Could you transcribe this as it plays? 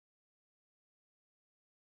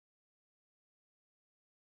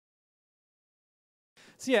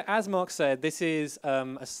So yeah, as Mark said, this is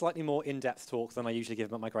a slightly more in-depth talk than I usually give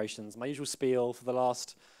about migrations. My usual spiel for the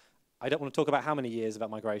last, I don't want to talk about how many years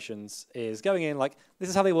about migrations, is going in like, this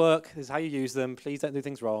is how they work, this is how you use them, please don't do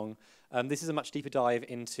things wrong. This is a much deeper dive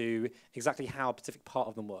into exactly how a specific part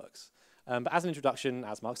of them works. But as an introduction,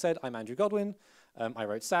 as Mark said, I'm Andrew Godwin. I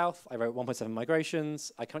wrote South, I wrote 1.7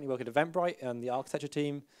 migrations. I currently work at Eventbrite on the architecture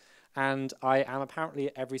team. And I am apparently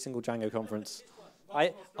at every single Django conference.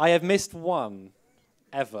 I have missed one.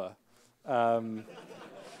 Ever,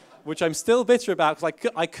 which I'm still bitter about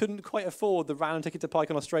because I couldn't quite afford the round ticket to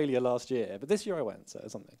PyCon Australia last year, but this year I went, so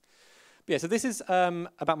something. But yeah, so this is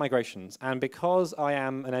about migrations, and because I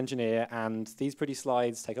am an engineer and these pretty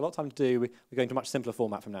slides take a lot of time to do, we're going to a much simpler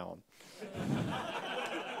format from now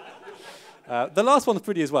on. The last one's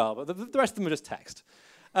pretty as well, but the rest of them are just text.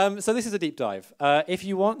 So this is a deep dive. If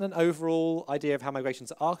you want an overall idea of how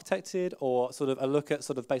migrations are architected or sort of a look at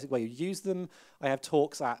sort of the basic way you use them, I have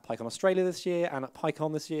talks at PyCon Australia this year and at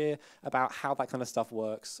PyCon this year about how that kind of stuff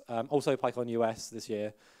works. Also PyCon US this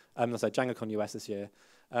year, DjangoCon US this year.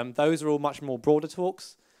 Those are all much more broader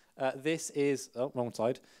talks. This is, wrong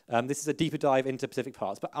side. This is a deeper dive into specific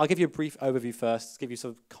parts, but I'll give you a brief overview first to give you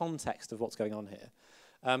sort of context of what's going on here.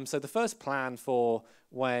 So the first plan for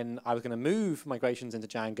when I was going to move migrations into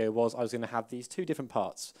Django was I was going to have these two different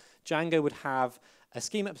parts. Django would have a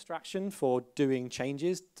schema abstraction for doing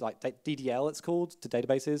changes, like DDL it's called, to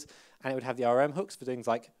databases, and it would have the ORM hooks for things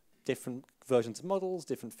like different versions of models,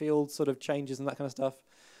 different field sort of changes and that kind of stuff.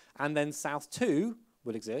 And then South 2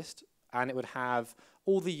 would exist, and it would have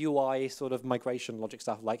all the UI sort of migration logic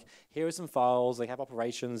stuff, like here are some files, they have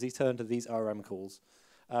operations, these turn to these ORM calls.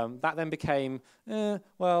 That then became,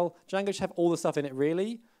 well, Django should have all the stuff in it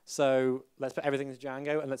really, so let's put everything into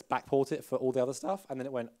Django and let's backport it for all the other stuff. And then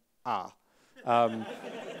it went, That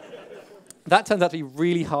turned out to be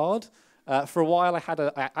really hard. For a while I had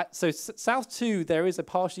so South 2, there is a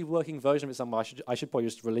partially working version of it somewhere I should probably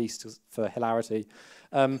just release for hilarity.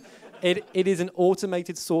 It is an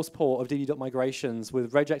automated source port of dd.migrations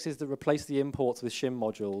with regexes that replace the imports with shim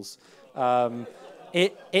modules.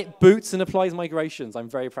 It boots and applies migrations. I'm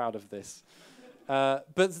very proud of this.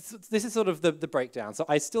 But this is sort of the breakdown. So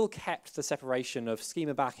I still kept the separation of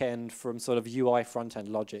schema backend from sort of UI front-end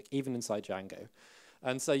logic, even inside Django.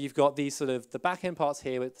 And so you've got these sort of the backend parts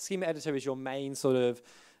here. With the schema editor is your main sort of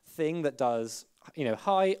thing that does,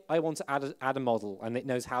 hi, I want to add a model, and it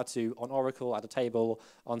knows how to, on Oracle, add a table,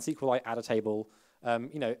 on SQLite, add a table. For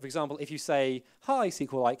example, if you say, hi,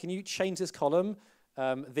 SQLite, can you change this column?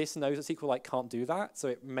 This knows that SQLite can't do that, so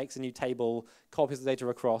it makes a new table, copies the data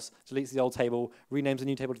across, deletes the old table, renames a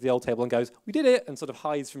new table to the old table, and goes, we did it, and sort of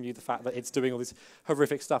hides from you the fact that it's doing all this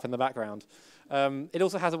horrific stuff in the background. It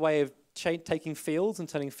also has a way of taking fields and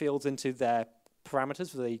turning fields into their parameters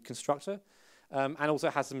for the constructor, and also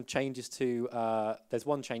has some changes to, there's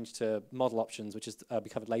one change to model options, which is be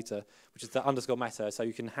covered later, which is the underscore meta, so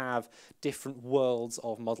you can have different worlds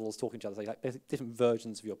of models talking to each other, so like different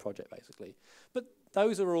versions of your project, basically. But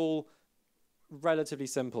those are all relatively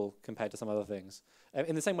simple compared to some other things.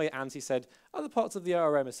 In the same way ANSI said, other parts of the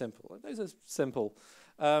ORM are simple. Those are simple.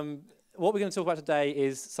 What we're going to talk about today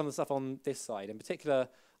is some of the stuff on this side. In particular,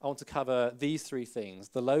 I want to cover these three things: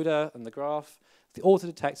 the loader and the graph, the auto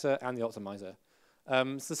detector, and the optimizer.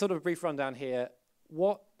 So sort of a brief rundown here.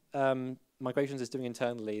 What migrations is doing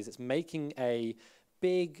internally is it's making a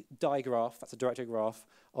big digraph, that's a directory graph,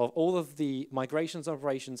 of all of the migrations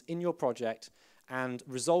operations in your project and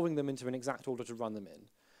resolving them into an exact order to run them in.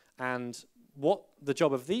 And what the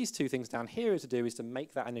job of these two things down here is to do is to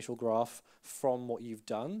make that initial graph from what you've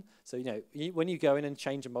done. So when you go in and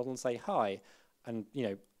change a model and say, hi, and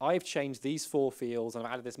I've changed these 4 fields and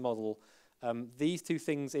I've added this model, these two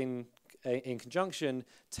things in conjunction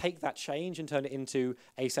take that change and turn it into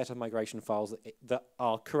a set of migration files that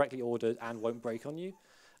are correctly ordered and won't break on you.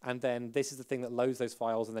 And then this is the thing that loads those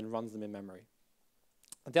files and then runs them in memory.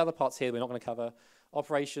 And the other parts here we're not going to cover.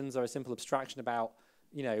 Operations are a simple abstraction about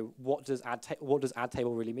what does add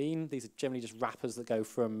table really mean. These are generally just wrappers that go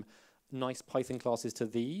from nice Python classes to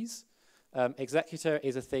these. Executor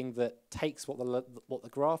is a thing that takes what the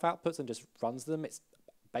graph outputs and just runs them. It's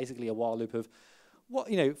basically a while loop of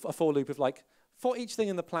a for loop of like, for each thing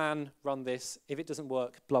in the plan, run this. If it doesn't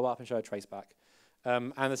work, blow up and show a traceback.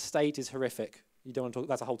 And the state is horrific. You don't want to talk,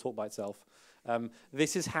 that's a whole talk by itself.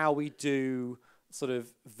 This is how we do sort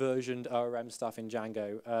of versioned ORM stuff in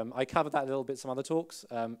Django. I covered that a little bit in some other talks.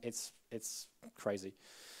 It's crazy.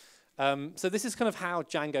 So this is kind of how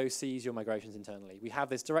Django sees your migrations internally. We have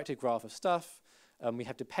this directed graph of stuff. We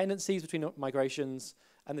have dependencies between migrations.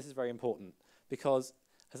 And this is very important because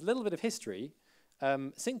as a little bit of history,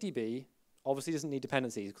 SyncDB, obviously doesn't need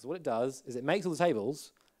dependencies, because what it does is it makes all the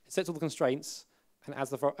tables, it sets all the constraints, and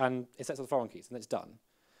and it sets all the foreign keys, and it's done.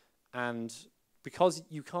 And because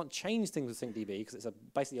you can't change things with syncdb, because it's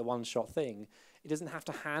basically a one-shot thing, it doesn't have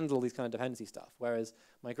to handle these kind of dependency stuff. Whereas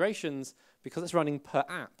migrations, because it's running per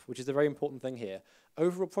app, which is a very important thing here,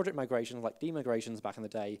 overall project migrations, like demigrations back in the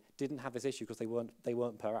day, didn't have this issue because they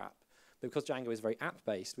weren't per app. But because Django is very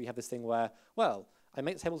app-based, we have this thing where, well, I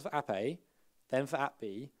make the tables for app A, then for app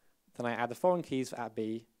B, then I add the foreign keys for app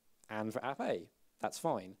B and for app A. That's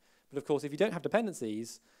fine. But of course, if you don't have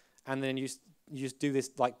dependencies, and then you just do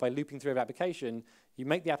this like by looping through every application, you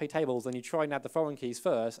make the app A tables, and you try and add the foreign keys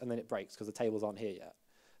first, and then it breaks because the tables aren't here yet.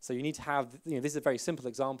 So you need to have, this is a very simple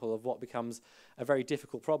example of what becomes a very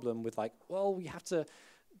difficult problem with like, well, we have to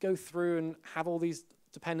go through and have all these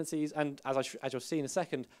dependencies, and as you'll see in a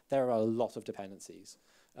second, there are a lot of dependencies.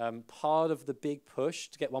 Part of the big push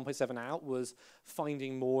to get 1.7 out was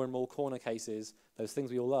finding more and more corner cases, those things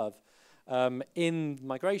we all love. In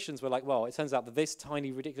migrations, we're like, well, it turns out that this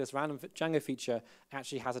tiny, ridiculous random Django feature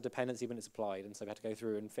actually has a dependency when it's applied, and so we had to go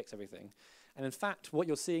through and fix everything. And in fact, what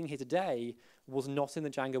you're seeing here today was not in the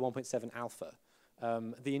Django 1.7 alpha.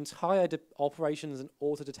 The entire operations and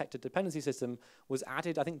auto-detected dependency system was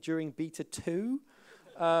added, I think, during beta 2.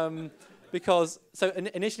 Because,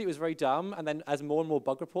 initially it was very dumb, and then as more and more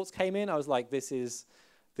bug reports came in, I was like, this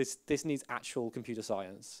needs actual computer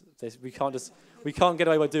science. We can't get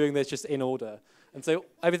away with doing this just in order. And so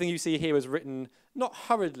everything you see here was written not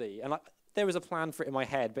hurriedly, and there was a plan for it in my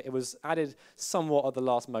head, but it was added somewhat at the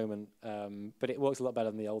last moment, but it works a lot better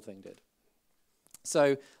than the old thing did.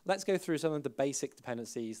 So let's go through some of the basic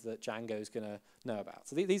dependencies that Django is going to know about.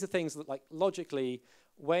 So these are things that, like, logically,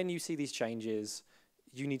 when you see these changes,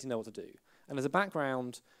 you need to know what to do. And as a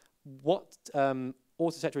background, what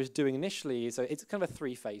Autotector is doing initially is it's kind of a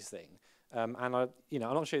three-phase thing. And I'm not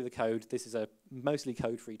going to show you the code. This is a mostly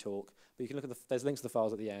code-free talk, but you can look at there's links to the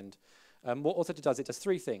files at the end. What Autotector does, it does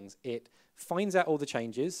three things. It finds out all the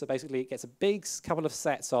changes. So basically, it gets a big couple of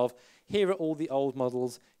sets of, here are all the old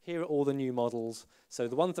models, here are all the new models. So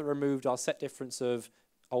the ones that are removed are set difference of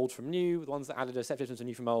old from new, the ones that added a set difference of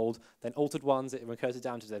new from old, then altered ones, it recurs it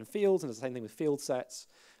down to then fields, and it's the same thing with field sets.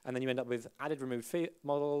 And then you end up with added removed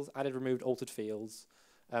models, added removed altered fields,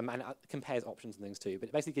 and it compares options and things too. But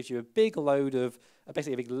it basically gives you a big load of,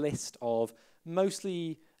 basically a big list of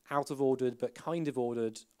mostly out of ordered but kind of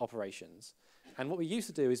ordered operations. And what we used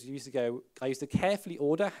to do is I used to carefully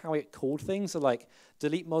order how it called things. So like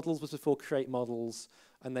delete models was before create models,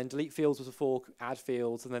 and then delete fields was before add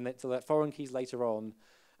fields, and then select foreign keys later on.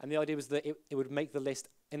 And the idea was that it would make the list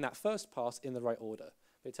in that first pass in the right order.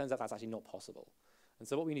 But it turns out that's actually not possible. And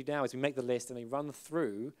so what we need now is we make the list and we run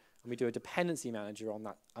through and we do a dependency manager on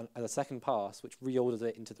that as a second pass, which reorders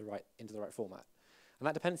it into the right format. And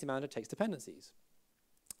that dependency manager takes dependencies.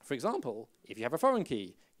 For example, if you have a foreign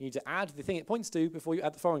key, you need to add the thing it points to before you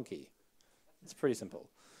add the foreign key. It's pretty simple.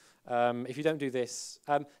 If you don't do this,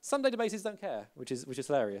 some databases don't care, which is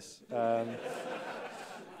hilarious.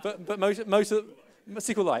 But most of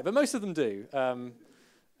SQLite, but most of them do.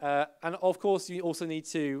 And of course, you also need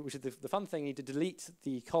to, which is the fun thing, you need to delete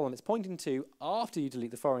the column it's pointing to after you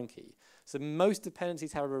delete the foreign key. So most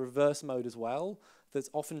dependencies have a reverse mode as well that's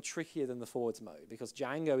often trickier than the forwards mode, because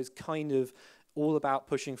Django is kind of all about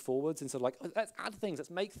pushing forwards and sort of like, oh, let's add things, let's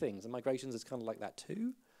make things, and migrations is kind of like that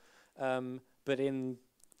too. But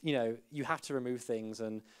you have to remove things,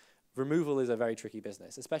 and removal is a very tricky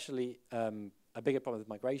business, especially a bigger problem with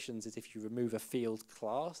migrations is if you remove a field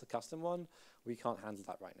class, a custom one, we can't handle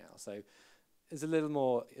that right now. So there's a little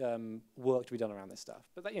more work to be done around this stuff.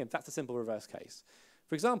 But that's a simple reverse case.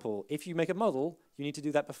 For example, if you make a model, you need to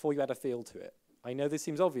do that before you add a field to it. I know this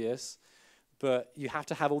seems obvious, but you have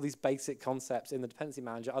to have all these basic concepts in the dependency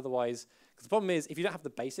manager. Otherwise, because the problem is, if you don't have the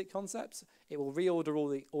basic concepts, it will reorder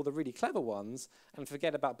all the really clever ones and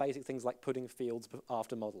forget about basic things like putting fields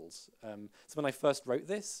after models. So when I first wrote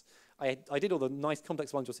this, I did all the nice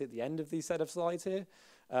complex ones you'll see at the end of these set of slides here,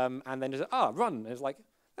 and then just run. And it's like,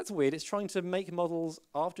 that's weird. It's trying to make models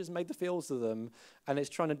after it's made the fields to them, and it's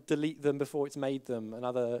trying to delete them before it's made them, and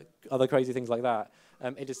other crazy things like that.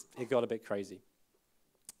 It got a bit crazy.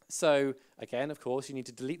 So again, of course, you need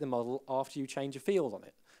to delete the model after you change a field on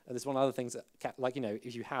it. And there's one other thing that,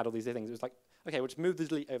 if you had all these other things, it was like, okay, we'll just move the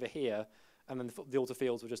delete over here, and then the alter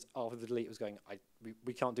fields were just after the delete was going,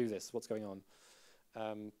 we can't do this. What's going on?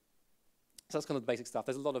 So that's kind of the basic stuff.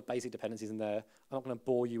 There's a lot of basic dependencies in there. I'm not going to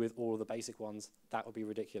bore you with all of the basic ones. That would be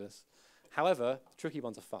ridiculous. However, tricky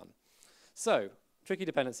ones are fun. So, tricky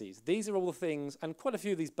dependencies. These are all the things, and quite a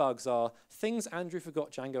few of these bugs are things Andrew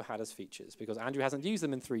forgot Django had as features, because Andrew hasn't used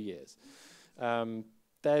them in 3 years.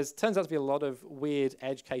 turns out to be a lot of weird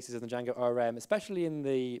edge cases in the Django ORM, especially in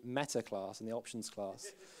the meta class, in the options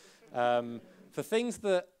class. For things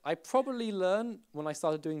that I probably learned when I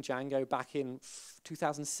started doing Django back in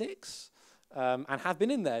 2006, and have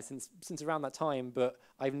been in there since around that time, but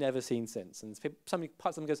I've never seen since. And somebody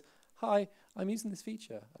parts of them goes, "Hi, I'm using this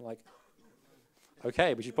feature." I'm like,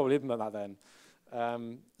 "Okay, we should probably implement that then."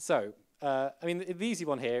 I mean, the easy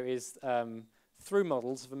one here is through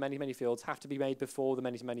models for many, many fields have to be made before the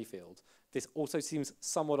many-to-many field. This also seems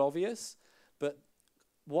somewhat obvious, but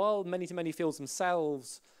while many-to-many fields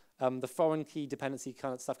themselves, the foreign key dependency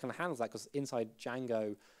kind of stuff kind of handles that, because inside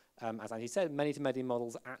Django, as Andy said, many-to-many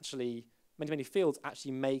models actually, many-to-many fields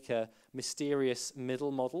actually make a mysterious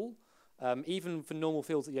middle model. Even for normal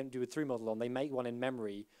fields that you don't do a through model on, they make one in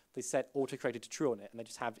memory. They set auto-created to true on it, and it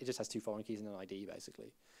just has 2 foreign keys and an ID,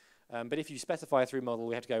 basically. But if you specify a through model,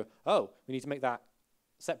 we have to go, oh, we need to make that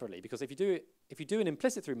separately, because if you do an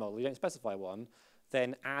implicit through model, you don't specify one,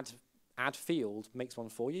 then add field makes one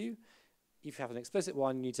for you. If you have an explicit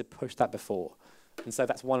one, you need to push that before. And so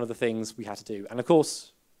that's one of the things we had to do. And of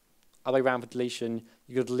course, other way around for deletion,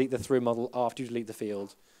 you've got to delete the through model after you delete the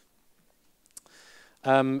field.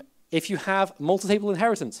 If you have multi-table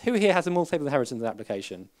inheritance, who here has a multi-table inheritance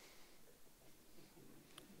application?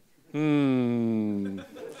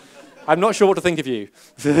 I'm not sure what to think of you.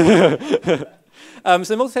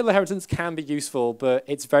 So multi-table inheritance can be useful, but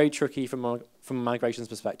it's very tricky from a migrations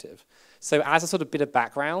perspective. So as a sort of bit of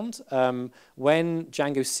background, when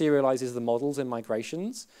Django serializes the models in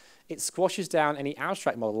migrations, it squashes down any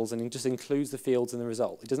abstract models and it just includes the fields in the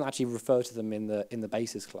result. It doesn't actually refer to them in the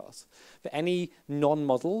basis class. But any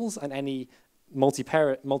non-models and any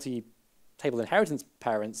multi-table inheritance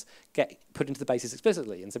parents get put into the basis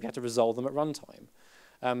explicitly, and so we have to resolve them at runtime.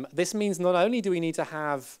 This means not only do we need to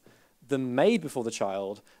have them made before the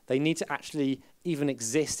child, they need to actually even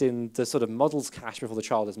exist in the sort of models cache before the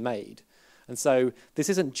child is made. And so this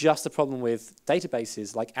isn't just a problem with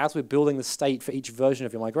databases. Like, as we're building the state for each version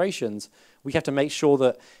of your migrations, we have to make sure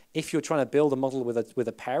that if you're trying to build a model with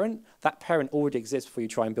a parent, that parent already exists before you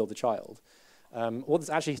try and build the child. What this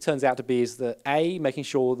actually turns out to be is that A, making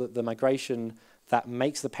sure that the migration that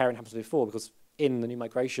makes the parent happens before, because in the new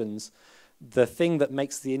migrations, the thing that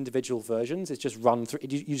makes the individual versions is just run through,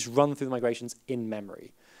 you just run through the migrations in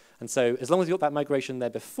memory. And so as long as you've got that migration there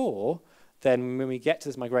before, then when we get to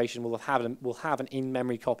this migration, we'll have an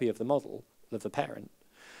in-memory copy of the model, of the parent.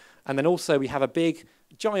 And then also we have a big,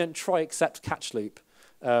 giant try-except catch loop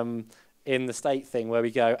in the state thing where we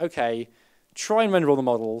go, okay, try and render all the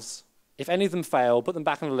models. If any of them fail, put them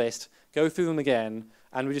back on the list, go through them again,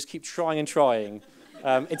 and we just keep trying and trying.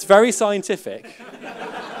 It's very scientific.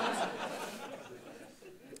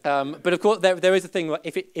 But of course, there is a thing where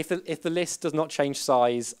if the list does not change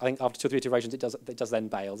size, I think after 2 or 3 iterations, it does then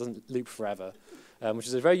bail. It doesn't loop forever, which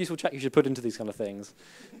is a very useful check you should put into these kind of things.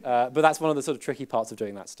 But that's one of the sort of tricky parts of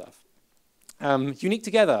doing that stuff. Unique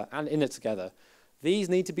together and init together. These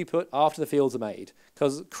need to be put after the fields are made,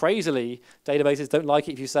 because crazily, databases don't like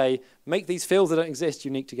it if you say, make these fields that don't exist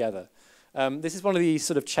unique together. This is one of these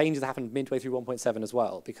sort of changes that happened midway through 1.7 as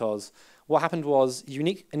well, because what happened was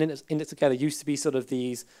unique and init together used to be sort of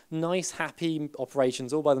these nice, happy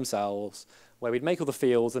operations all by themselves, where we'd make all the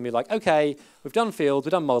fields and be like, okay, we've done fields,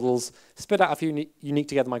 we've done models, spit out a few unique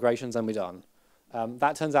together migrations, and we're done.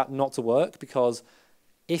 That turns out not to work, because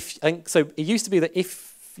so it used to be that if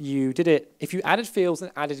you added fields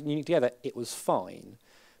and added unique together, it was fine.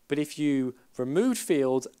 But if you removed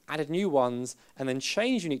fields, added new ones, and then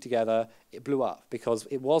changed unique together, it blew up, because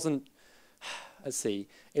it wasn't, let's see,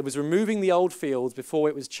 it was removing the old fields before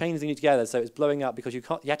it was changing unique together, so it was blowing up because you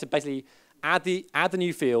had to basically add the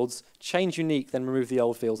new fields, change unique, then remove the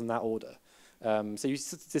old fields in that order. So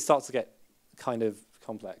this starts to get kind of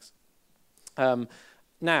complex.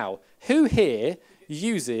 Now, who here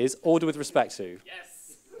uses order with respect to? Yes.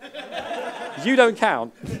 You don't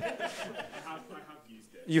count. I have used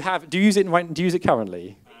it. You have. Do you use it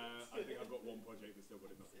currently? I think I've got one project that's still got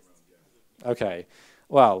it knocking around, yeah. Okay.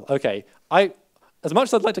 Well, okay. As much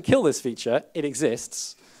as I'd like to kill this feature, it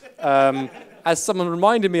exists. As someone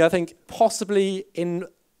reminded me, I think possibly in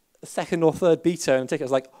the 2nd or 3rd beta and ticket, I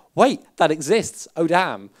was like, wait, that exists. Oh,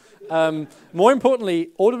 damn. More importantly,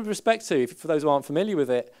 order with respect to, for those who aren't familiar with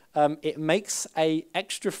it, it makes an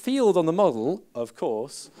extra field on the model, of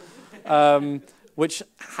course, which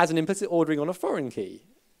has an implicit ordering on a foreign key.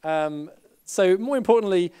 So more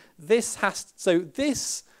importantly,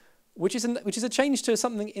 which is a change to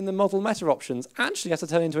something in the model meta options, actually has to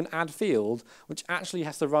turn into an add field, which actually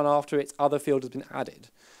has to run after its other field has been added.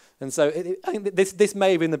 And so I think this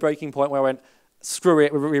may have been the breaking point where I went, screw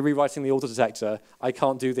it, we're rewriting the auto detector. I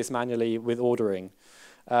can't do this manually with ordering.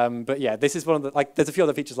 But yeah, this is one of the, like, there's a few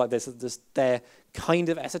other features like this. They're kind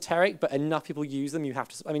of esoteric, but enough people use them, you have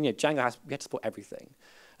to, I mean, yeah, Django we have to support everything.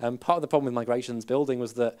 Part of the problem with migrations building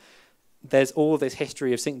was that there's all this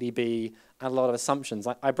history of syncdb and a lot of assumptions.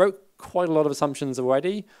 I broke quite a lot of assumptions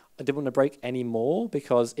already. I didn't want to break any more,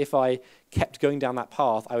 because if I kept going down that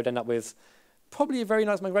path, I would end up with probably a very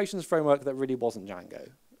nice migrations framework that really wasn't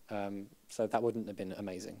Django. So that wouldn't have been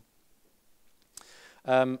amazing.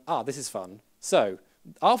 This is fun. So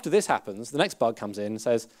after this happens, the next bug comes in and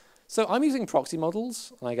says, so I'm using proxy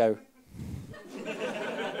models. And I go,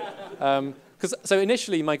 so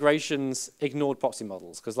initially migrations ignored proxy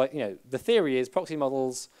models, because, like, you know, the theory is proxy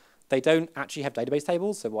models, they don't actually have database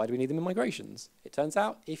tables, so why do we need them in migrations? It turns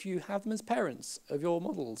out if you have them as parents of your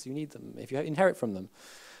models, you need them, if you inherit from them.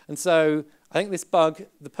 And so I think this bug,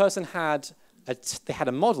 the person had they had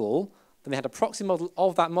a model, then they had a proxy model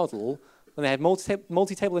of that model, then they had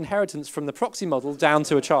multi-table inheritance from the proxy model down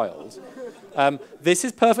to a child. This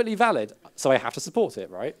is perfectly valid, so I have to support it,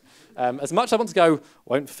 right? As much as I want to go,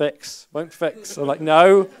 won't fix. I'm like,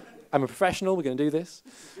 no, I'm a professional, we're going to do this.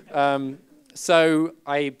 So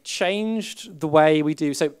I changed the way we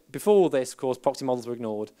do, so before this, of course, proxy models were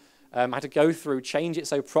ignored. I had to go through, change it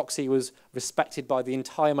so proxy was respected by the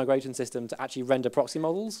entire migration system to actually render proxy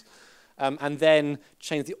models, and then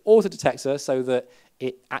change the auto detector so that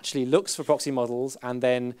it actually looks for proxy models, and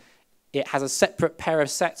then it has a separate pair of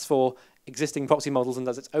sets for existing proxy models and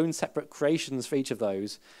does its own separate creations for each of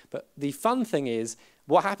those. But the fun thing is,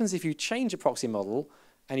 what happens if you change a proxy model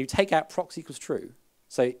and you take out proxy equals true?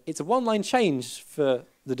 So it's a one-line change for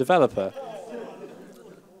the developer.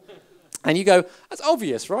 And you go, that's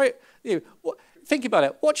obvious, right? Think about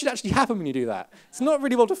it. What should actually happen when you do that? It's not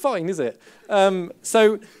really well defined, is it?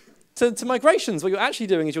 So to migrations, what you're actually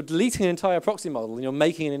doing is you're deleting an entire proxy model and you're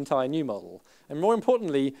making an entire new model. And more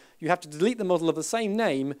importantly, you have to delete the model of the same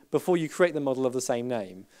name before you create the model of the same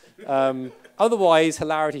name. Otherwise,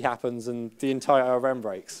 hilarity happens and the entire ORM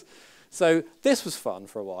breaks. So this was fun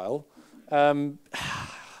for a while.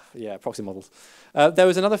 Yeah, proxy models. There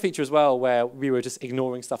was another feature as well where we were just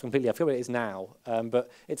ignoring stuff completely. I forget what it is now. But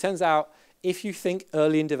it turns out if you think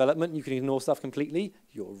early in development you can ignore stuff completely,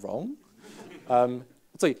 you're wrong.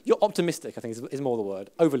 So you're optimistic, I think is more the word.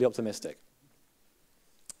 Overly optimistic.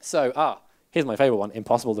 So, here's my favorite one,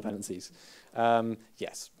 impossible dependencies.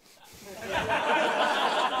 Yes.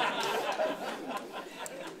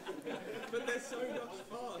 But they're so much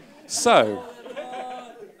fun. So,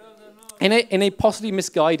 in a possibly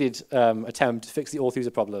misguided attempt to fix the author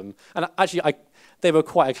user problem, and actually they were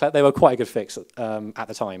quite a good fix at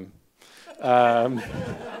the time.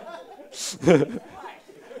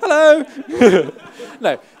 Hello.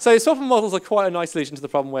 No, so swappable models are quite a nice solution to the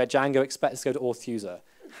problem where Django expects to go to auth user.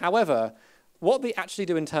 However, what they actually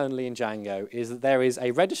do internally in Django is that there is a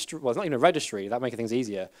registry, well, it's not even a registry, that makes things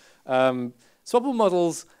easier. Swappable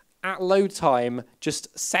models at load time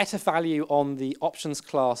just set a value on the options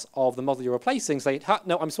class of the model you're replacing, say,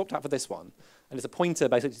 no, I'm swapped out for this one. And it's a pointer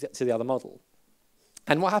basically to the other model.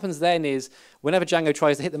 And what happens then is whenever Django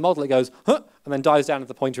tries to hit the model, it goes, huh, and then dives down to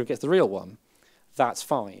the pointer and gets the real one. That's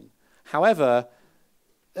fine. However,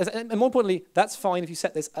 and more importantly, that's fine if you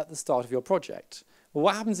set this at the start of your project. Well,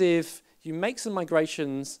 what happens if you make some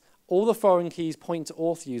migrations, all the foreign keys point to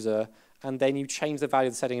auth user, and then you change the value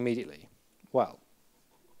of the setting immediately? Well,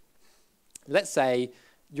 let's say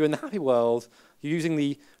you're in the happy world, you're using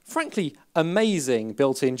the, frankly, amazing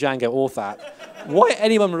built-in Django auth app. Why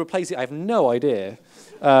anyone would replace it, I have no idea.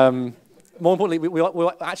 More importantly,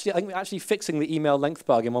 we're actually fixing the email length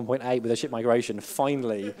bug in 1.8 with a ship migration,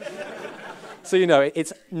 finally. So, you know,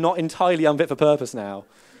 it's not entirely unfit for purpose now.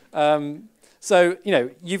 So, you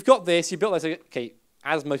know, you've got this, you built this, okay,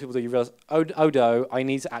 as most people do, you realize, oh no, I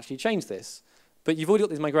need to actually change this. But you've already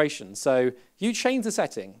got this migration. So you change the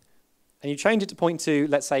setting, and you change it to point to,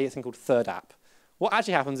 let's say, a thing called third app. What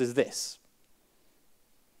actually happens is this.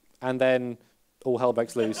 And then all hell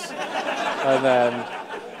breaks loose. And then,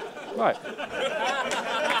 right.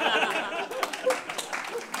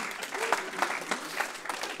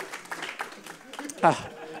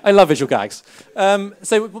 I love visual gags.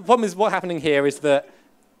 So the problem is what's happening here is that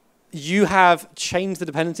you have changed the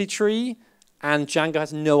dependency tree, and Django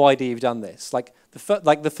has no idea you've done this. Like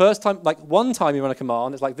the first time, like one time you run a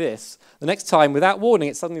command, it's like this. The next time, without warning,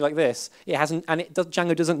 it's suddenly like this. It hasn't, and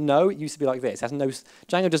Django doesn't know. It used to be like this. It has no,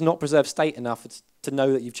 Django does not preserve state enough to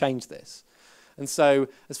know that you've changed this. And so,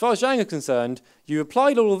 as far as Django is concerned, you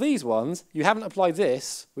applied all of these ones. You haven't applied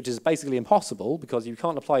this, which is basically impossible because you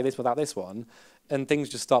can't apply this without this one, and things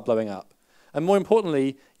just start blowing up. And more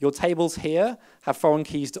importantly, your tables here have foreign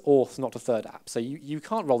keys to auth, not to third app. So you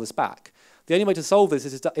can't roll this back. The only way to solve this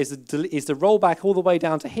is to roll back all the way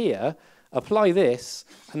down to here, apply this,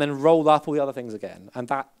 and then roll up all the other things again. And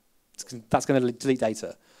that's going to delete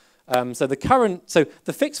data. So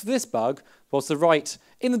the fix for this bug was to write,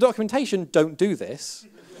 in the documentation, don't do this.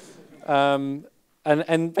 And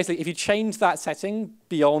basically, if you change that setting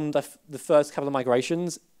beyond the first couple of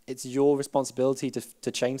migrations, it's your responsibility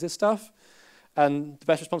to change this stuff. And the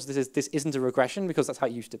best response to this isn't a regression, because that's how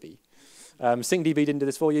it used to be. SyncDB didn't do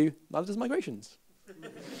this for you, neither does migrations.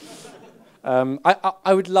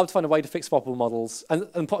 I would love to find a way to fix swappable models. And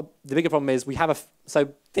the bigger problem is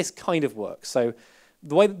so this kind of works. So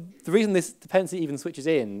the reason this dependency even switches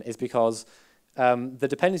in is because the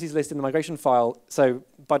dependencies list in the migration file, so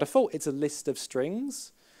by default, it's a list of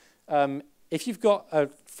strings. If you've got a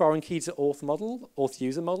foreign key to auth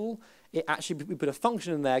user model, we put a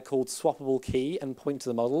function in there called swappable key and point to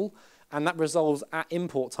the model, and that resolves at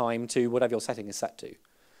import time to whatever your setting is set to.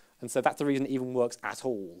 And so that's the reason it even works at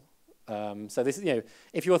all. So this is,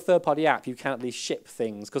 if you're a third-party app, you can at least ship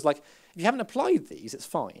things, because like if you haven't applied these, it's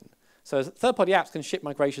fine. So third-party apps can ship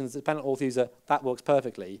migrations dependent auth user. That works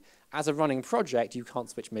perfectly. As a running project, you can't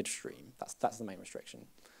switch midstream. That's the main restriction.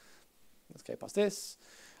 Let's go past this.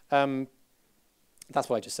 That's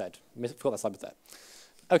what I just said. Forgot that slide was there.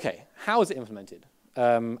 Okay, how is it implemented?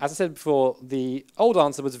 As I said before, the old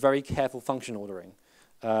answer was very careful function ordering.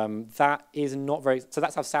 That is not very, so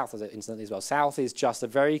that's how South does it incidentally as well. South is just a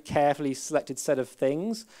very carefully selected set of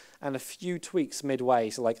things and a few tweaks midway.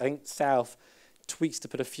 So like I think South tweaks to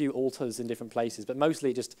put a few alters in different places, but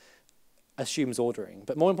mostly it just assumes ordering.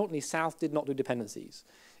 But more importantly, South did not do dependencies.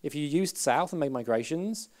 If you used South and made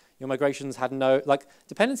migrations, your migrations had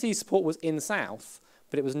dependency support was in South,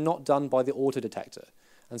 but it was not done by the auto detector.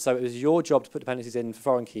 And so it was your job to put dependencies in for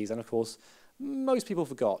foreign keys, and of course, most people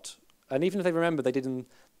forgot. And even if they remember, they didn't,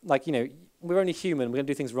 we're only human, we're going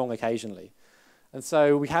to do things wrong occasionally. And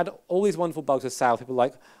so we had all these wonderful bugs with South. People were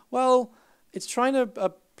like, well, it's trying to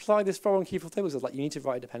apply this foreign key for tables. Like, you need to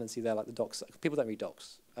write a dependency there, like the docs. People don't read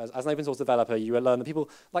docs. As an open source developer, you will learn that people,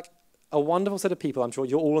 like a wonderful set of people, I'm sure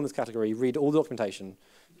you're all in this category, read all the documentation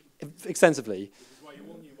extensively. This is why you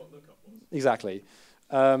all knew what lookup was. Exactly.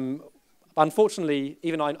 Unfortunately,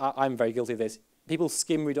 even I'm very guilty of this. People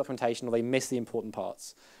skim read documentation or they miss the important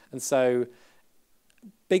parts. And so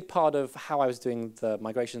big part of how I was doing the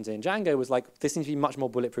migrations in Django was like, this needs to be much more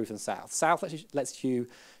bulletproof than South. South lets you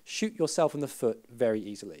shoot yourself in the foot very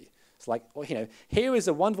easily. It's like, well, here is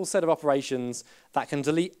a wonderful set of operations that can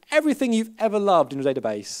delete everything you've ever loved in your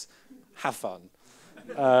database. Have fun.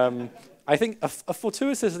 I think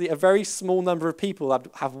fortuitously, a very small number of people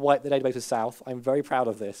have wiped the database with South. I'm very proud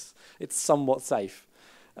of this. It's somewhat safe.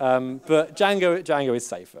 But Django is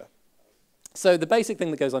safer. So the basic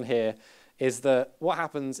thing that goes on here is that what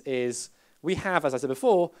happens is we have, as I said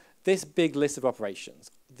before, this big list of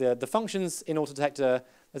operations. The functions in auto detector,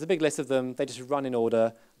 there's a big list of them. They just run in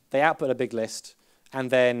order. They output a big list. And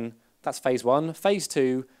then that's phase one. Phase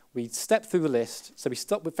two, we step through the list. So we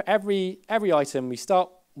start with, for every item, we start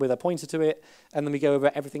with a pointer to it, and then we go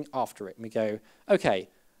over everything after it. And we go, okay,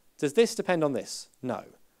 does this depend on this? No.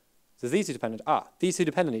 Does these two depend on, these two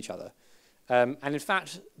depend on each other. And in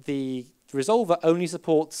fact, the resolver only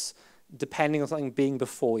supports depending on something being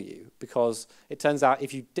before you, because it turns out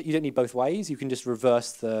if you don't need both ways, you can just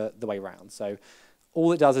reverse the way around. So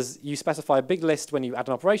all it does is you specify a big list when you add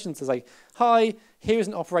an operation. So it's like, hi, here's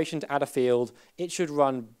an operation to add a field. It should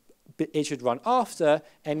run after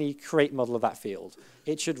any create model of that field.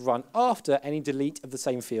 It should run after any delete of the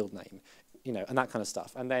same field name, and that kind of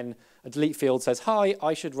stuff. And then a delete field says, hi,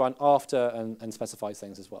 I should run after, and specifies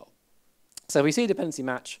things as well. So we see a dependency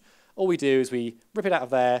match. All we do is we rip it out of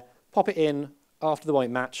there, pop it in after the one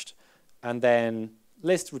it matched, and then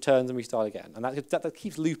list returns and we start again. And that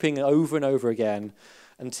keeps looping over and over again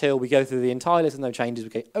until we go through the entire list with no changes. We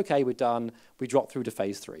go, okay, we're done. We drop through to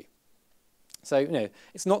phase 3. So,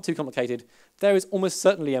 it's not too complicated. There is almost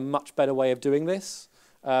certainly a much better way of doing this.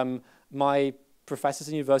 My professors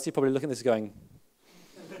in university probably look at this going,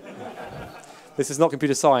 this is not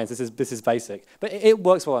computer science, this is basic. But it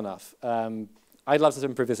works well enough. I'd love to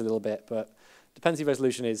improve this a little bit, but dependency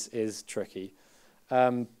resolution is tricky.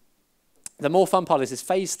 The more fun part is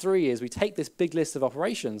phase 3 is we take this big list of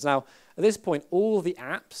operations. Now, at this point, all the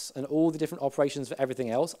apps and all the different operations for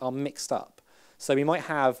everything else are mixed up. So we might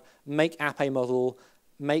have make app A model,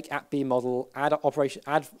 make app B model, add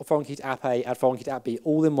foreign key to app A, add foreign key to app B,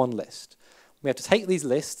 all in one list. We have to take these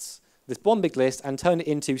lists, this one big list, and turn it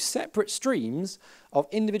into separate streams of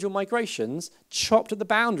individual migrations chopped at the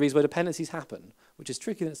boundaries where dependencies happen, which is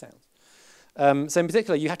trickier than it sounds. So in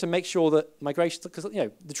particular, you have to make sure that migrations, because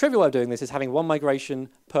the trivial way of doing this is having one migration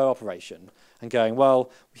per operation and going,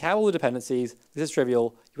 well, we have all the dependencies, this is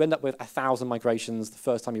trivial, you end up with 1,000 migrations the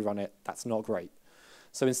first time you run it, that's not great.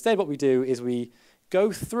 So instead what we do is we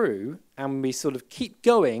go through and we sort of keep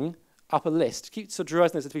going up a list, keep sort of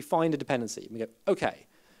driving this until we find a dependency. And we go, okay.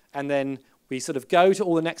 And then we sort of go to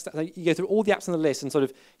all the next, you go through all the apps on the list and sort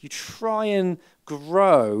of, you try and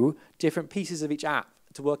grow different pieces of each app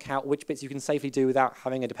to work out which bits you can safely do without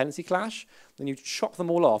having a dependency clash. Then you chop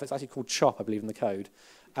them all off, it's actually called chop, I believe, in the code,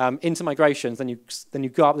 into migrations, then you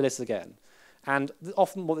go up the list again. And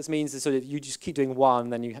often what this means is sort of you just keep doing one,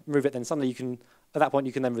 then you move it, then suddenly you can, at that point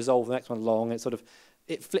you can then resolve the next one along.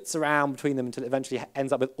 It flits around between them until it eventually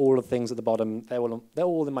ends up with all of the things at the bottom. They're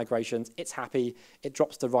all in migrations. It's happy. It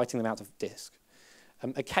drops to writing them out of disk.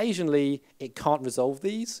 Occasionally, it can't resolve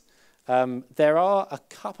these. There are a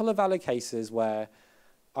couple of valid cases where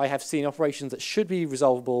I have seen operations that should be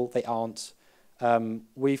resolvable. They aren't.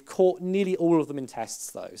 We've caught nearly all of them in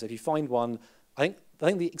tests, though. So if you find one, I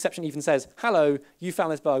think the exception even says, hello, you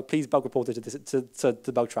found this bug. Please bug report it to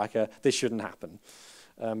the bug tracker. This shouldn't happen.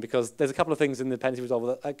 Because there's a couple of things in the dependency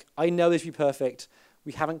resolver that I know they should be perfect.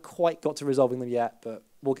 We haven't quite got to resolving them yet, but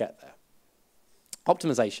we'll get there.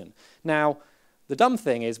 Optimization. Now, the dumb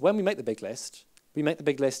thing is when we make the big list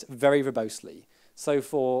very verbosely. So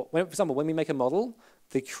for example, when we make a model,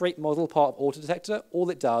 the create model part of auto-detector, all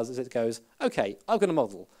it does is it goes, okay, I've got a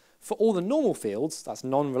model. For all the normal fields, that's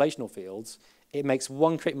non-relational fields, it makes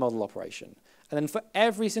one create model operation. And then for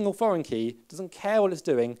every single foreign key, doesn't care what it's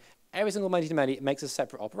doing, every single many-to-many, it makes a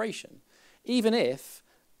separate operation. Even if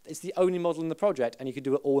it's the only model in the project and you could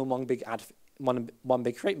do it all in one big one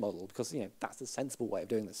big create model, because that's the sensible way of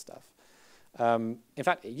doing this stuff. In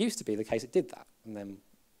fact, it used to be the case it did that, and then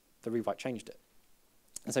the rewrite changed it.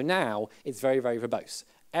 And so now it's very, very verbose.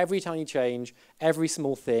 Every tiny change, every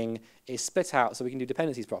small thing is split out so we can do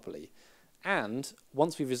dependencies properly. And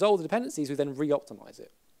once we've resolved the dependencies, we then re-optimize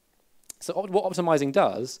it. So what optimizing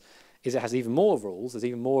does is it has even more rules. There's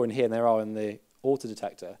even more in here than there are in the auto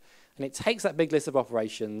detector. And it takes that big list of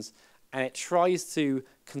operations and it tries to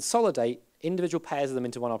consolidate individual pairs of them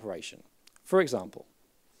into one operation. For example,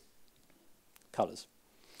 colors.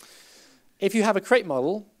 If you have a create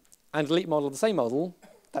model and delete model of the same model,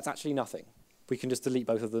 that's actually nothing. We can just delete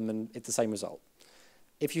both of them and it's the same result.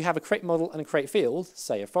 If you have a create model and a create field,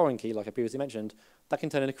 say a foreign key like I previously mentioned, that can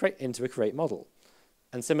turn into a create model.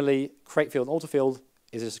 And similarly, create field and auto field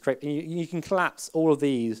is just a create. You can collapse all of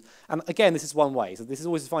these. And again, this is one way. So this is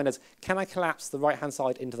always defined as, can I collapse the right-hand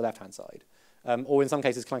side into the left-hand side? Or in some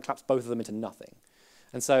cases, can I collapse both of them into nothing?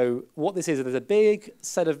 And so what this is there's a big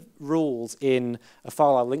set of rules in a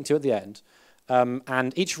file I'll link to at the end.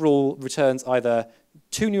 And each rule returns either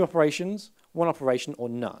 2 new operations, 1 operation, or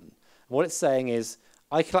none. And what it's saying is,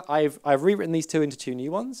 I've rewritten these 2 into 2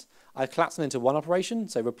 new ones. I've collapsed them into 1 operation,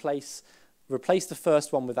 so replace the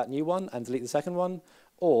first one with that new one and delete the second one.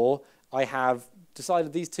 Or I have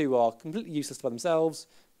decided these 2 are completely useless by themselves,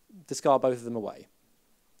 discard both of them away.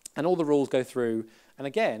 And all the rules go through. And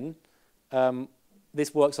again,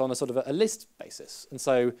 this works on a sort of a list basis. And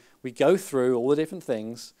so we go through all the different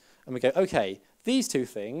things and we go, okay, these 2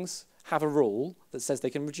 things have a rule that says they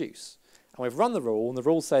can reduce. And we've run the rule, and the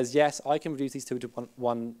rule says, yes, I can reduce these 2 to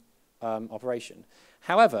one operation.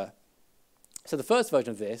 However, so the first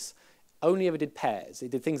version of this only ever did pairs.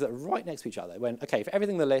 It did things that are right next to each other. It went, okay, for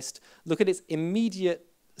everything in the list, look at its immediate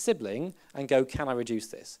sibling and go, can I reduce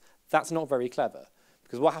this? That's not very clever,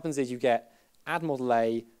 because what happens is you get add model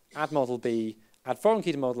A, add model B, add foreign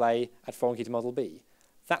key to model A, add foreign key to model B.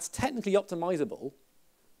 That's technically optimizable,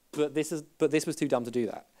 but this was too dumb to do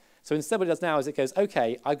that. So instead what it does now is it goes,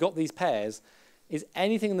 okay, I've got these pairs. Is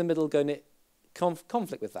anything in the middle going to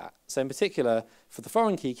conflict with that? So in particular, for the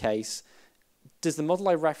foreign key case, does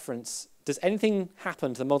anything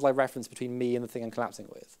happen to the model I reference between me and the thing I'm collapsing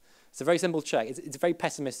with? It's a very simple check. It's a very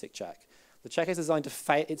pessimistic check. The check is designed to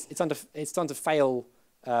fail. It's done to fail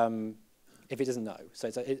if it doesn't know.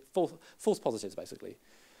 So it's false positives basically.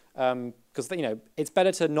 Because it's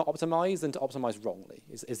better to not optimize than to optimize wrongly.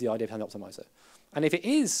 Is the idea of how to optimize it. And if it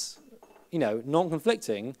is,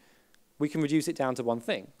 non-conflicting, we can reduce it down to one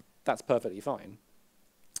thing. That's perfectly fine.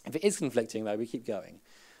 If it is conflicting, though, we keep going.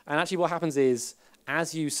 And actually, what happens is,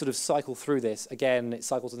 as you sort of cycle through this, again, it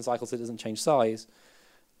cycles and cycles. It doesn't change size,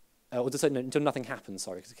 or just until nothing happens.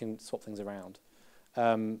 Sorry, because it can swap things around.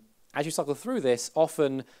 As you cycle through this,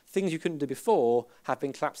 often things you couldn't do before have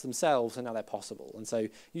been collapsed themselves, and now they're possible. And so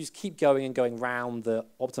you just keep going and going round the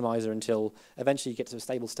optimizer until eventually you get to a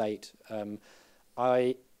stable state.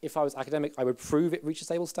 If I was academic, I would prove it reached a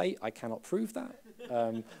stable state. I cannot prove that.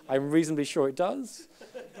 I'm reasonably sure it does.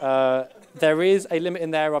 There is a limit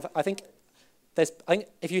in there of, I think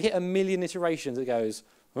if you hit 1 million iterations, it goes,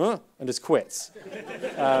 huh? And just quits.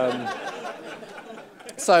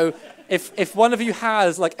 So if one of you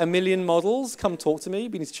has like 1 million models, come talk to me.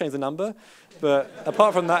 We need to change the number. But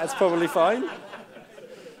apart from that, it's probably fine.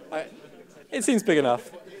 It seems big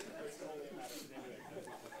enough.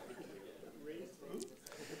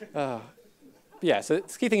 Yeah, so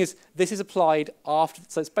the key thing is this is applied after,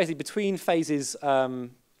 so it's basically between phases, I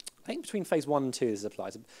think between phase 1 and 2 this is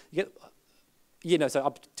applied. So you get, so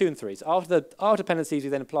up to 2 and 3. So after dependencies, we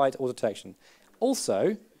then apply to auto detection.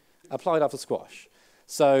 Also, applied after squash.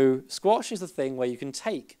 So squash is the thing where you can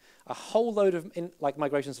take a whole load of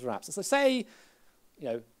migrations from apps. So say,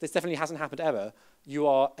 this definitely hasn't happened ever. You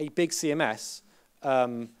are a big CMS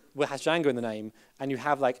that has Django in the name, and you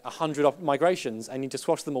have like 100 migrations, and you just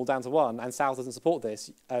squash them all down to 1, and South doesn't support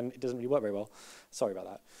this, and it doesn't really work very well. Sorry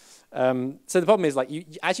about that. So the problem is,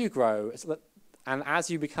 as you grow, and as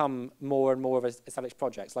you become more and more of an established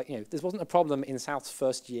projects, this wasn't a problem in South's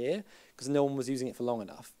first year, because no one was using it for long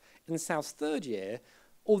enough. In South's third year,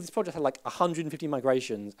 all these projects had like 150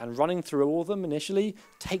 migrations, and running through all of them initially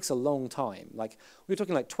takes a long time. We're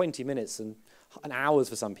talking like 20 minutes and hours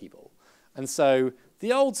for some people. And so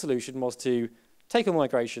the old solution was to take all the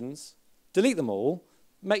migrations, delete them all,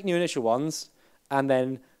 make new initial ones, and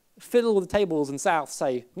then fiddle with the tables and South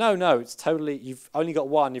say, no, it's totally, you've only got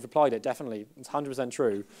 1, you've applied it, definitely, it's 100%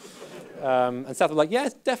 true. And South was like,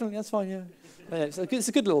 yes, definitely, that's fine, yeah. It's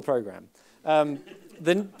a good little program.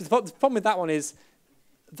 The problem with that one is,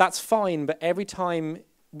 that's fine, but every time,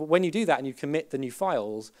 when you do that and you commit the new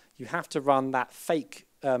files, you have to run that fake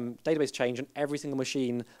database change on every single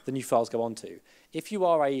machine the new files go onto. If you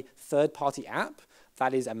are a third-party app,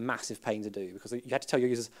 that is a massive pain to do, because you have to tell your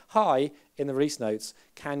users, hi, in the release notes,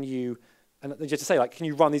 can you, and you have to say, can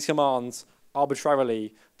you run these commands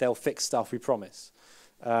arbitrarily? They'll fix stuff, we promise.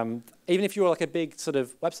 Even if you're like a big sort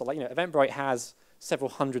of website, Eventbrite has several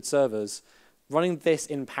hundred servers, running this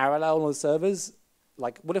in parallel on the servers,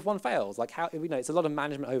 what if one fails? It's a lot of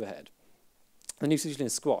management overhead. The new solution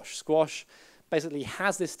is Squash. Squash basically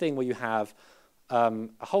has this thing where you have a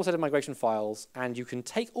whole set of migration files, and you can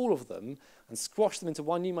take all of them and squash them into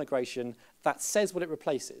one new migration that says what it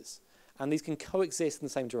replaces. And these can coexist in the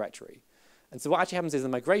same directory. And so what actually happens is the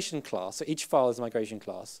migration class, so each file is a migration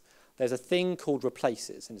class, there's a thing called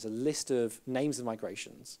replaces, and it's a list of names of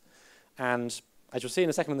migrations. And as you'll see in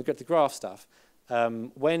a second when the graph stuff,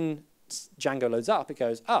 when Django loads up, it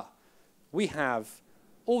goes, we have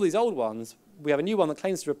all these old ones, we have a new one that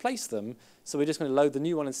claims to replace them, so we're just going to load the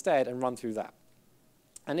new one instead and run through that.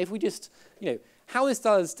 And if we just, how this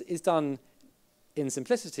is done in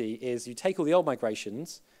simplicity is you take all the old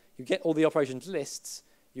migrations, you get all the operations lists,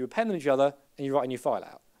 you append them to each other, and you write a new file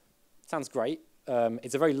out. Sounds great.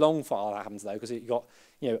 It's a very long file that happens though, because you've got,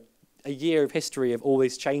 a year of history of all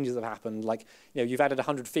these changes that have happened. You've added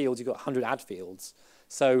 100 fields, you've got 100 add fields.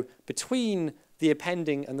 So between the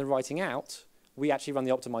appending and the writing out, we actually run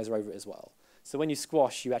the optimizer over it as well. So when you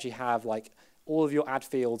squash, you actually have all of your add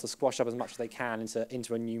fields are squashed up as much as they can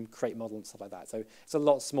into a new create model and stuff like that. So it's a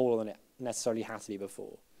lot smaller than it necessarily has to be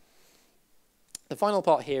before. The final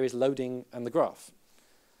part here is loading and the graph.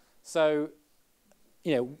 So,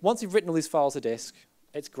 once you've written all these files to disk,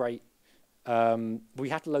 it's great. We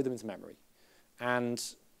have to load them into memory. And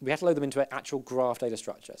we have to load them into an actual graph data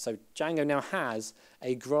structure. So Django now has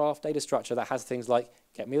a graph data structure that has things like,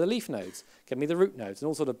 get me the leaf nodes, get me the root nodes, and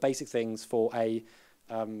all sort of basic things for a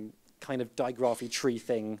kind of digraphy tree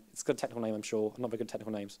thing. It's got a technical name, I'm sure. Not very good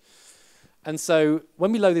technical names. And so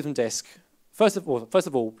when we load these from disk, first of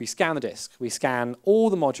all, we scan the disk. We scan all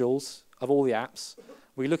the modules of all the apps.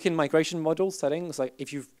 We look in migration module settings, like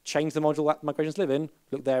if you've changed the module that migrations live in,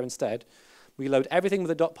 look there instead. We load everything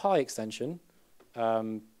with a .py extension.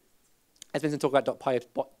 As Vincent talked about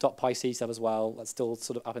 .pyc stuff as well. That's still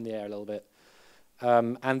sort of up in the air a little bit.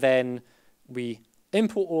 And then we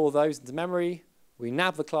import all of those into memory. We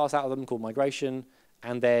nab the class out of them called migration,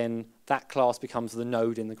 and then that class becomes the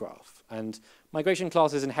node in the graph. And migration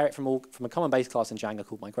classes inherit from a common base class in Django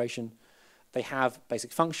called migration. They have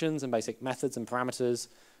basic functions and basic methods and parameters.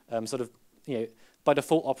 By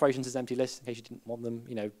default, operations is empty list in case you didn't want them.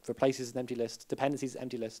 Replaces is an empty list. Dependencies is an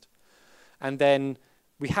empty list. And then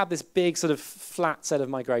we have this big sort of flat set of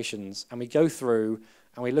migrations, and we go through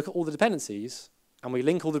and we look at all the dependencies, and we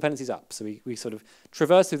link all the dependencies up. So we sort of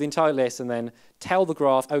traverse through the entire list and then tell the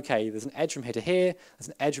graph, okay, there's an edge from here to here, there's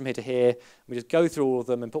an edge from here to here. We just go through all of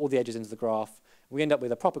them and put all the edges into the graph. We end up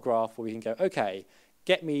with a proper graph where we can go, okay,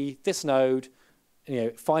 get me this node,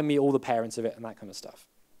 find me all the parents of it and that kind of stuff.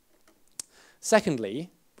 Secondly,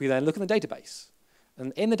 we then look in the database.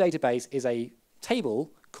 And in the database is a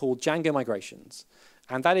table called Django migrations.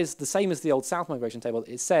 And that is the same as the old South migration table.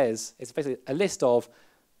 It says, it's basically a list of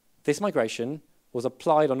this migration was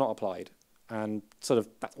applied or not applied. And sort of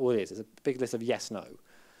that's all it is. It's a big list of yes, no.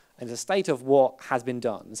 And it's a state of what has been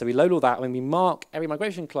done. So we load all that when we mark every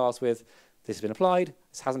migration class with this has been applied,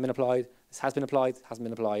 this hasn't been applied, this has been applied, this hasn't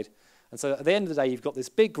been applied. And so at the end of the day, you've got this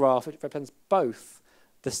big graph which represents both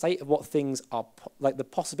the state of what things are, like the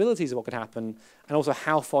possibilities of what could happen, and also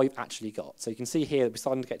how far you've actually got. So you can see here that we're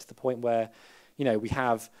starting to get to the point where, you know, we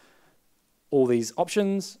have all these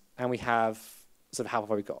options, and we have sort of how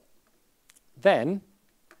far we've got. Then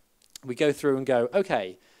we go through and go,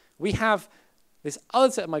 okay, we have this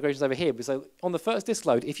other set of migrations over here. So on the first disk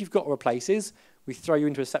load, if you've got replaces, we throw you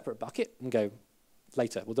into a separate bucket and go,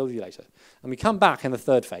 later, we'll deal with you later. And we come back in the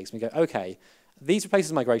third phase, and we go, okay, these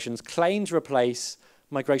replaces migrations claim to replace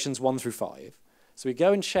migrations 1 through 5. So we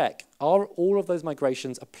go and check, are all of those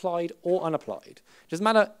migrations applied or unapplied? It doesn't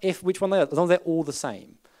matter which one they are, as long as they're all the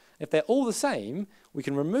same. If they're all the same, we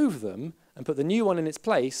can remove them and put the new one in its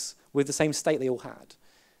place with the same state they all had.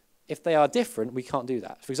 If they are different, we can't do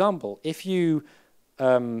that. For example, if you,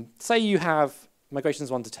 say you have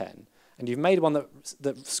migrations 1 to 10, and you've made one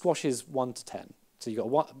that squashes 1 to 10, so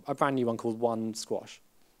you've got a brand new one called 1 squash.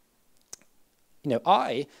 You know,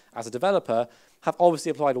 I, as a developer, have obviously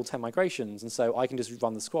applied all 10 migrations, and so I can just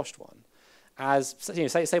run the squashed one. As, you know,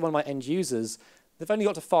 say one of my end users, they've only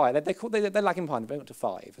got to 5. They're lagging behind, they've only got to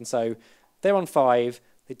 5. And so they're on 5,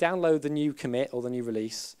 they download the new commit or the new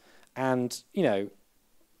release, and, you know,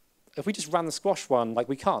 if we just ran the squash one, like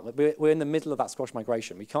we can't. We're in the middle of that squash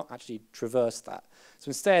migration. We can't actually traverse that. So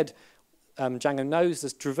instead, Django knows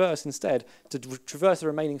to traverse instead, to traverse the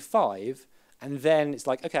remaining 5, and then it's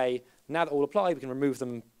like, okay, now that all apply, we can remove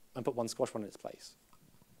them and put one squash one in its place.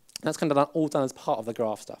 And that's kind of all done as part of the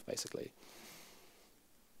graph stuff, basically.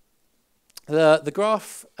 The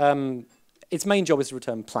graph, its main job is to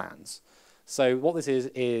return plans. So what this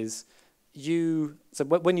is so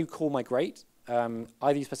when you call migrate,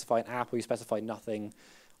 either you specify an app or you specify nothing,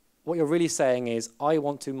 what you're really saying is, I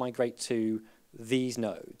want to migrate to these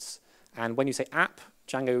nodes. And when you say app,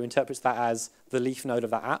 Django interprets that as the leaf node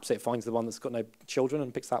of that app, so it finds the one that's got no children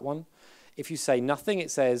and picks that one. If you say nothing, it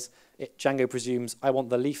says, Django presumes, I want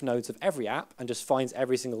the leaf nodes of every app, and just finds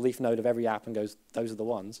every single leaf node of every app and goes, those are the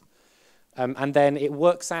ones. And then it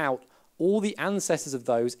works out all the ancestors of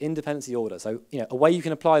those in dependency order. So, you know, a way you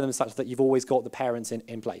can apply them such that you've always got the parents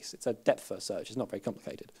in place. It's a depth first search. It's not very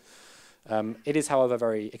complicated. It is, however,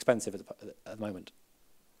 very expensive at the moment.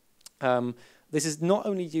 This is not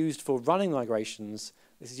only used for running migrations,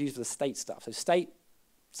 this is used for the state stuff. So state,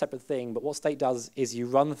 separate thing, but what state does is you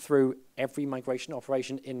run through every migration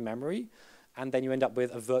operation in memory, and then you end up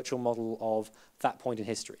with a virtual model of that point in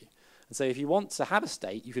history. And so if you want to have a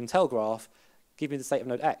state, you can tell graph, give me the state of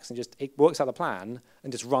node X, and just it works out the plan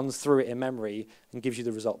and just runs through it in memory and gives you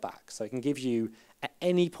the result back. So it can give you, at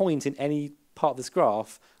any point in any part of this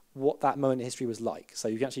graph, what that moment in history was like. So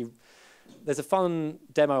you can actually, there's a fun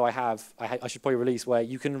demo I should probably release, where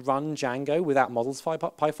you can run Django without models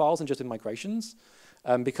py files and just in migrations,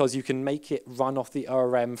 because you can make it run off the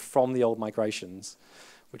ORM from the old migrations,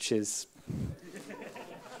 which is...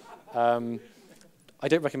 I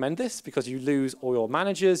don't recommend this because you lose all your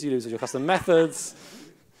managers, you lose all your custom methods,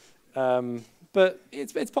 but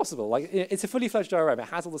it's possible. Like, it's a fully fledged ORM. It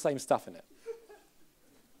has all the same stuff in it.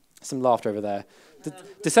 Some laughter over there.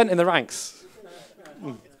 Descent in the ranks. It's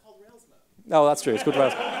called Rails mode. Oh, that's true. It's called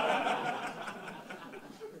Rails.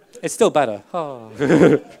 It's still better. Oh.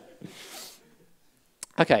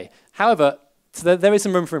 Okay. However, so there is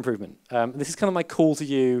some room for improvement. This is kind of my call to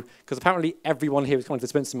you, because apparently everyone here is coming to the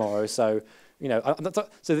sprint tomorrow. So, you know,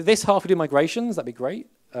 so this half we do migrations. That'd be great.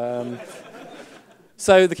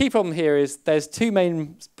 So the key problem here is there's two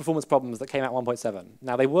main performance problems that came out 1.7.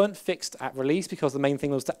 Now, they weren't fixed at release because the main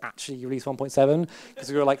thing was to actually release 1.7,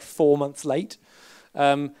 because we were like 4 months late.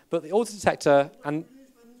 But the auto detector, and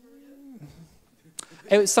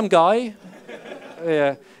it was some guy.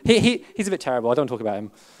 Yeah, he's a bit terrible. I don't talk about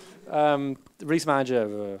him. The release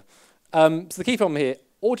manager. So the key problem here,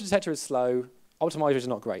 auto detector is slow, optimizer is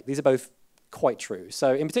not great. These are both quite true.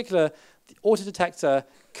 So in particular, the auto detector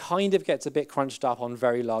kind of gets a bit crunched up on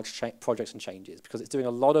very large projects and changes, because it's doing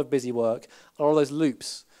a lot of busy work, a lot of those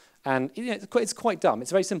loops. And you know, it's quite dumb.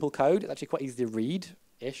 It's very simple code. It's actually quite easy to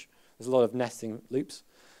read-ish. There's a lot of nesting loops.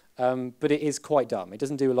 But it is quite dumb. It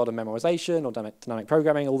doesn't do a lot of memorization or dynamic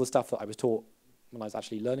programming, all the stuff that I was taught when I was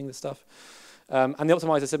actually learning this stuff. And the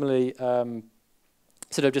optimizer similarly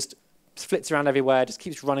sort of just flits around everywhere, just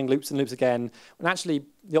keeps running loops and loops again. And actually,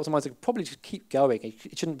 the optimizer probably should keep going.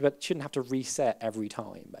 It shouldn't have to reset every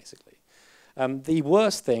time, basically. The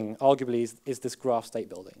worst thing, arguably, is this graph state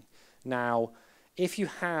building. Now, if you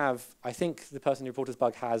have, I think the person who reported this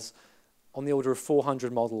bug has on the order of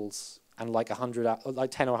 400 models and like 100,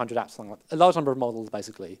 like 10 or 100 apps, something like that, a large number of models,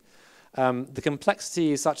 basically. The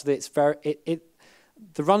complexity is such that it's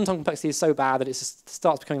the runtime complexity is so bad that it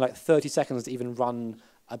starts becoming like 30 seconds to even run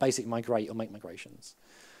a basic migrate or make migrations.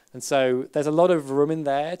 And so there's a lot of room in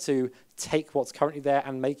there to take what's currently there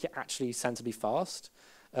and make it actually sensibly fast.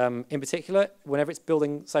 In particular, whenever it's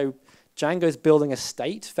building, so Django is building a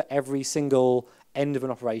state for every single end of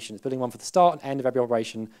an operation. It's building one for the start and end of every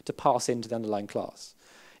operation to pass into the underlying class.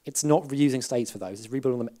 It's not reusing states for those. It's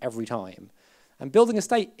rebuilding them every time. And building a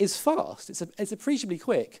state is fast. It's appreciably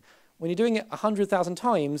quick. When you're doing it 100,000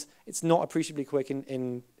 times, it's not appreciably quick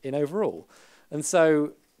in overall. And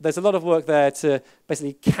so there's a lot of work there to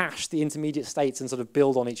basically cache the intermediate states and sort of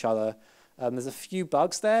build on each other. There's a few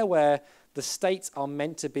bugs there where the states are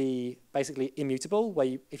meant to be basically immutable,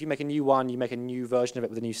 where if you make a new one, you make a new version of it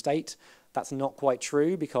with a new state. That's not quite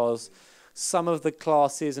true because some of the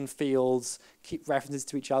classes and fields keep references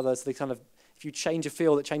to each other, so they kind of, if you change a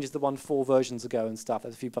field, it changes the one 4 versions ago and stuff.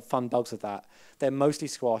 There's a few fun bugs with that. They're mostly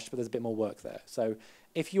squashed, but there's a bit more work there. So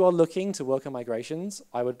if you are looking to work on migrations,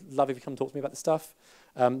 I would love if you come talk to me about this stuff.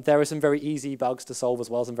 There are some very easy bugs to solve as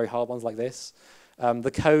well, some very hard ones like this.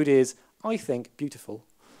 The code is, I think, beautiful.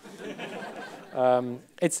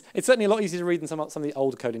 It's certainly a lot easier to read than some of the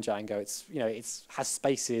older code in Django. It has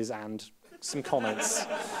spaces and some comments.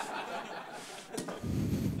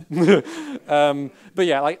 But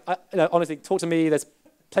yeah, honestly, talk to me. There's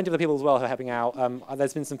plenty of other people as well who are helping out.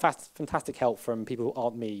 There's been some fantastic help from people who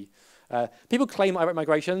aren't me. People claim I wrote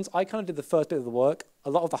migrations. I kind of did the first bit of the work. A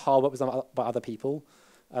lot of the hard work was done by other people.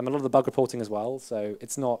 A lot of the bug reporting as well. So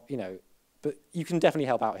it's not, but you can definitely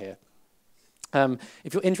help out here.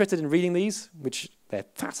 If you're interested in reading these, which they're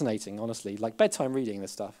fascinating, honestly, like bedtime reading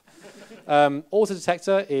this stuff. Auto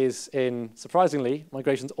detector is in, surprisingly,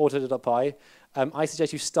 migrations auto.py. I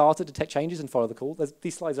suggest you start at detect changes and follow the call.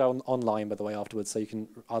 These slides are online, by the way, afterwards, so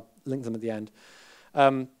I'll link them at the end.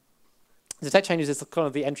 Detect changes is kind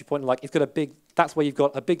of the entry point. Like it's got that's where you've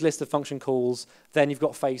got a big list of function calls. Then you've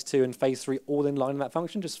got phase 2 and phase 3 all in line in that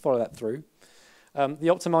function. Just follow that through. The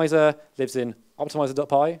optimizer lives in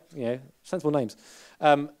optimizer.py, sensible names.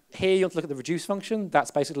 Here you want to look at the reduce function. That's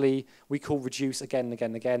basically, we call reduce again and again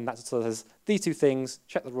and again. That sort of says these two things,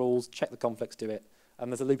 check the rules, check the conflicts, do it.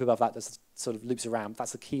 There's a loop above that that sort of loops around.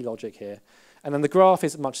 That's the key logic here. And then the graph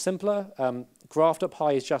is much simpler.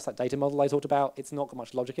 Graph.py is just that data model I talked about. It's not got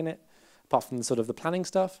much logic in it, apart from sort of the planning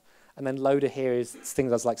stuff. And then loader here is things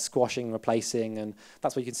that's like squashing, replacing, and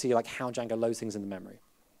that's where you can see like how Django loads things into memory.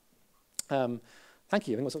 Thank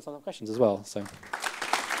you. I think we've got some other questions as well. So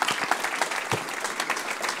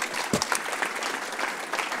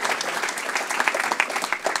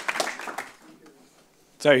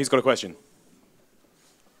who's got a question?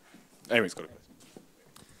 Anyway's got a question.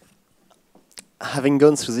 Having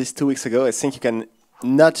gone through this 2 weeks ago, I think you can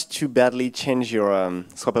not too badly change your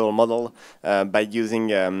swappable model by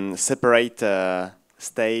using separate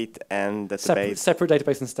state and database. Separate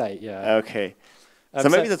database and state, yeah. Okay. So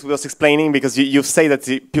maybe that's worth explaining because you say that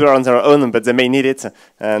people are on their own, but they may need it,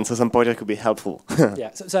 and so some project could be helpful.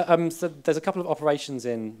 Yeah. So there's a couple of operations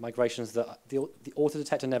in migrations that the auto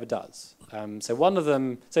detector never does. So one of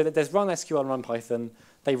them, so there's run SQL and run Python.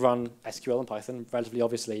 They run SQL and Python relatively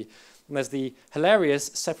obviously, and there's the hilarious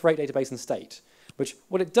separate database and state, which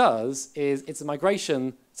what it does is it's a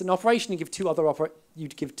migration. It's an operation you give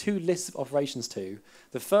two lists of operations to.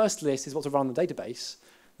 The first list is what to run on the database.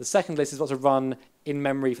 The second list is what to run in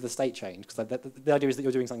memory for the state change, because the idea is that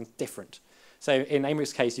you're doing something different. So in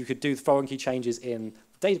Amric's case, you could do the foreign key changes in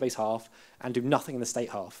the database half and do nothing in the state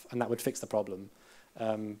half, and that would fix the problem.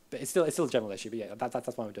 But it's still a general issue, but yeah,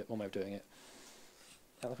 that's one way of doing it.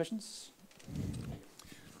 Other questions?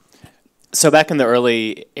 So back in the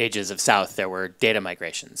early ages of South, there were data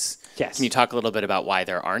migrations. Yes. Can you talk a little bit about why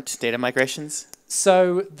there aren't data migrations?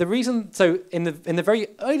 So the reason, in the very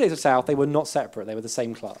early days of South, they were not separate; they were the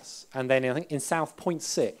same class. And then I think in South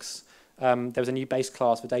 0.6, there was a new base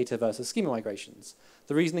class for data versus schema migrations.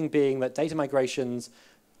 The reasoning being that data migrations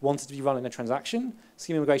wanted to be run in a transaction,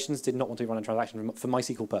 schema migrations did not want to be run in a transaction for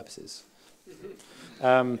MySQL purposes.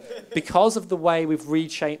 Because of the way we've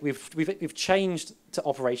changed to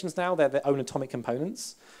operations now, they're their own atomic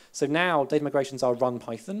components. So now data migrations are run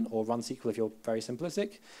Python or run SQL if you're very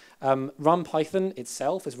simplistic. Run Python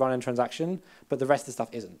itself is run in transaction, but the rest of the stuff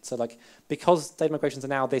isn't. So because data migrations are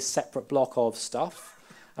now this separate block of stuff,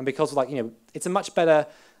 And because like it's a much better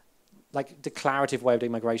like declarative way of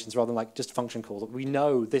doing migrations rather than like just function calls. We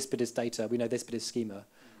know this bit is data, we know this bit is schema,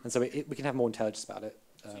 and so we can have more intelligence about it.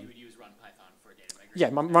 So you would use run Python for data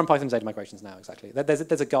migration? Yeah, run Python's data migrations now, exactly.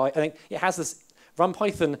 There's a guy, I think it has this, run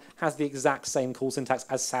Python has the exact same call syntax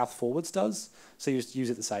as south forwards does, so you just use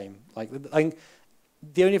it the same. Like, I think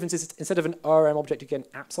the only difference is instead of an ORM object, you get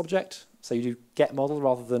an apps object, so you do get model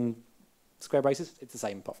rather than square braces. It's the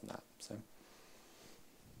same apart from that. So.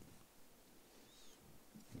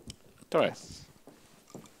 Doris.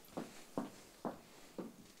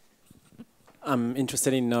 I'm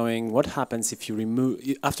interested in knowing what happens if you remove,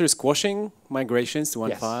 after squashing migrations to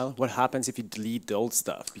one file, what happens if you delete the old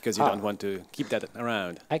stuff because you don't want to keep that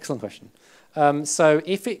around? Excellent question. So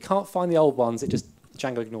if it can't find the old ones, it just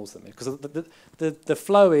Django ignores them. Because the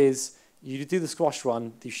flow is you do the squash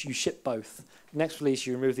run, you ship both. Next release,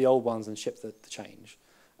 you remove the old ones and ship the change.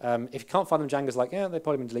 If you can't find them, Django's like, yeah, they've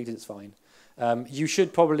probably been deleted, it's fine. You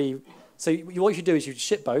should probably, so what you should do is you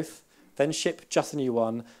ship both, then ship just a new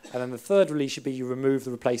one, and then the third release should be you remove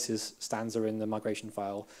the replaces stanza in the migration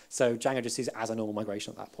file. So Django just sees it as a normal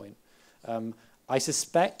migration at that point. I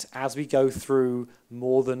suspect as we go through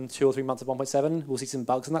more than 2 or 3 months of 1.7, we'll see some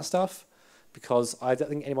bugs in that stuff, because I don't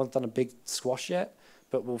think anyone's done a big squash yet,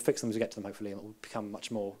 but we'll fix them as we get to them hopefully, and it will become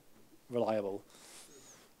much more reliable.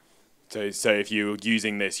 So if you're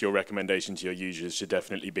using this, your recommendation to your users should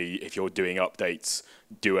definitely be, if you're doing updates,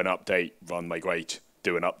 do an update, run migrate,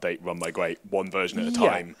 do an update, run migrade, one version at a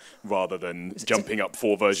time, rather than jumping up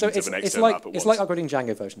 4 versions of an external app at once. It's like upgrading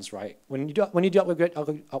Django versions, right? When you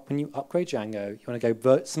upgrade Django, you want to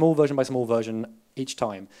go small version by small version each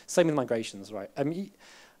time. Same with migrations, right?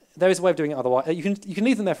 There is a way of doing it otherwise. You can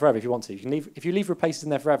leave them there forever if you want to. If you leave replaces in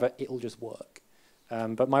there forever, it will just work.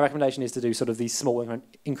 But my recommendation is to do sort of these small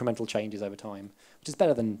incremental changes over time, which is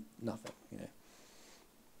better than nothing.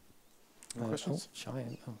 Questions?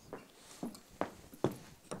 Cheyenne.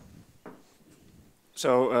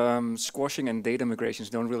 So squashing and data migrations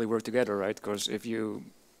don't really work together, right? Because if you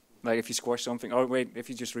squash something, if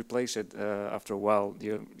you just replace it after a while,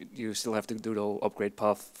 you still have to do the whole upgrade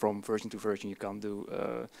path from version to version. You can't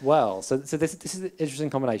do. Well, so this is an interesting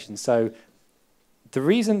combination. So the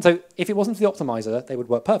reason, if it wasn't for the optimizer, they would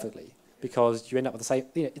work perfectly because you end up with the same.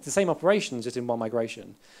 It's the same operations just in one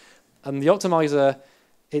migration. And the optimizer,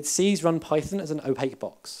 it sees run Python as an opaque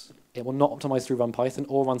box. It will not optimize through run Python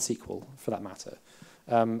or run SQL for that matter.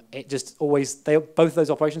 It just always, both of those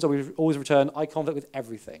operations always return iConflict with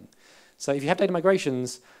everything. So if you have data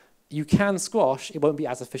migrations, you can squash, it won't be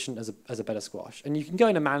as efficient as a better squash. And you can go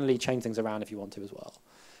in and manually change things around if you want to as well.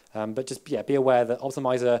 But just, be aware that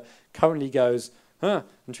Optimizer currently goes, and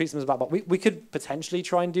treats them as a black box. We could potentially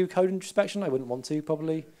try and do code introspection. I wouldn't want to,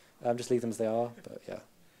 probably. Just leave them as they are, but yeah.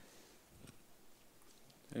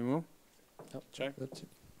 Any more? Oh, Joe?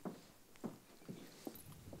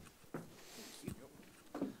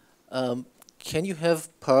 Can you have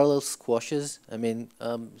parallel squashes? I mean,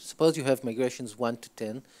 suppose you have migrations 1 to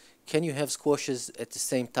 10. Can you have squashes at the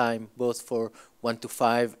same time, both for 1 to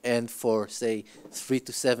 5 and for, say, 3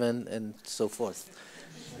 to 7 and so forth?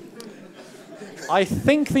 I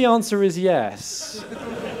think the answer is yes.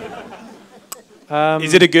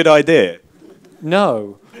 Is it a good idea?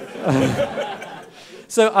 No.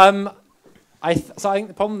 So I think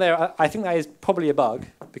the problem there, I think that is probably a bug,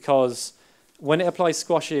 because when it applies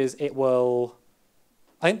squashes, it will.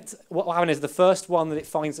 I think what will happen is the first one that it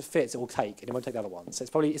finds that fits, it will take, and it won't take the other one. So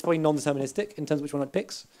it's probably non-deterministic in terms of which one it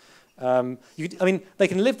picks. I mean, they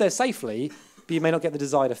can live there safely, but you may not get the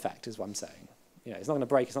desired effect, is what I'm saying. It's not going to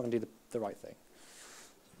break. It's not going to do the right thing.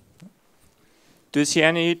 Do you see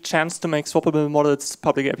any chance to make swappable models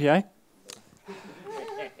public API?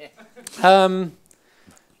 The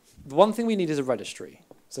one thing we need is a registry.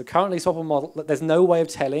 So currently, swappable model, there's no way of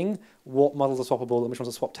telling what models are swappable and which ones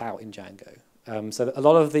are swapped out in Django. So a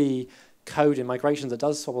lot of the code in migrations that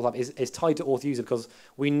does swappable up is tied to auth user, because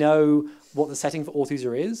we know what the setting for auth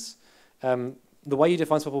user is. The way you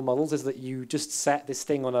define swappable models is that you just set this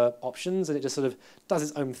thing on options, and it just sort of does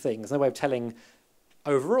its own thing. There's no way of telling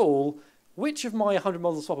overall which of my 100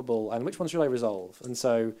 models are swappable and which ones should I resolve. And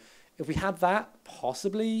so if we had that,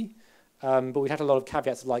 possibly, but we'd have a lot of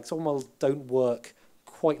caveats of like swappable models don't work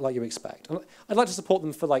quite like you expect. And I'd like to support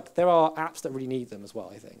them for there are apps that really need them as well,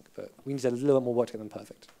 I think, but we need a little bit more work to get them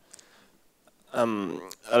perfect.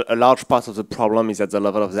 A large part of the problem is at the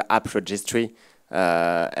level of the app registry.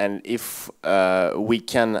 And if we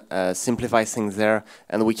can simplify things there,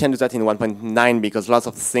 and we can do that in 1.9, because lots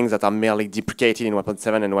of things that are merely deprecated in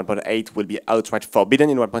 1.7 and 1.8 will be outright forbidden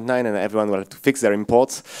in 1.9, and everyone will have to fix their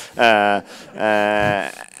imports.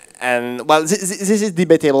 And well, this is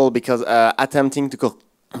debatable because attempting to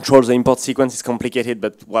control the import sequence is complicated,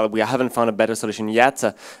 but well, we haven't found a better solution yet.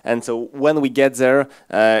 And so when we get there,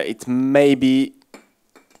 it may be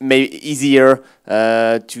easier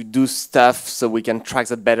to do stuff so we can track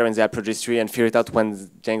that better in the app registry and figure it out when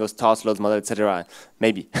Django starts, loads model, etc.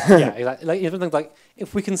 Maybe. Yeah, exactly. Like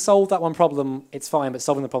if we can solve that one problem, it's fine. But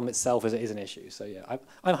solving the problem itself is an issue. So yeah,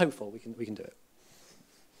 I'm hopeful we can do it.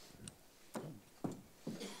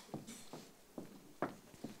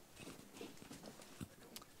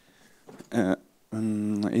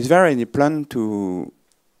 Is there any plan to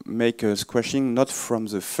make a squashing not from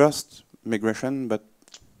the first migration but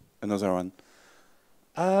another one?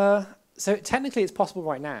 So technically it's possible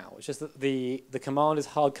right now. It's just that the command is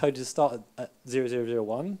hard coded to start at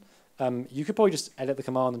 0001. You could probably just edit the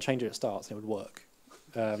command and change it at starts and it would work.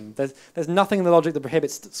 There's nothing in the logic that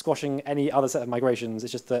prohibits squashing any other set of migrations.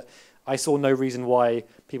 It's just that I saw no reason why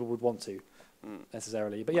people would want to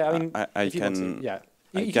necessarily. But yeah, I mean, if you want to, yeah.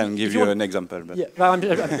 I can give you an example. But yeah, well,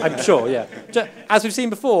 I'm sure, yeah. As we've seen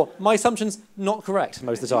before, my assumption's not correct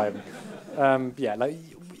most of the time. Yeah, like,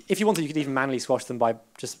 if you want to, you could even manually squash them by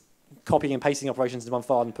just copying and pasting operations into one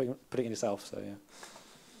file and putting it in yourself, so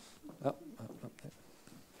yeah.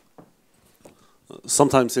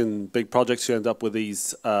 Sometimes in big projects you end up with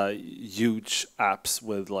these huge apps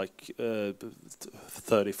with like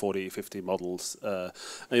 30, 40, 50 models, and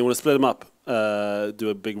you want to split them up, do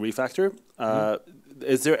a big refactor.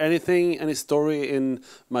 Is there any story in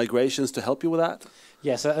migrations to help you with that?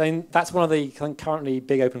 Yes, I mean, that's one of the currently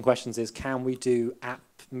big open questions is, can we do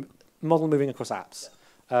model moving across apps?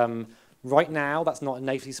 Right now, that's not a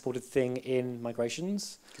natively supported thing in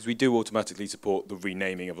migrations. Because we do automatically support the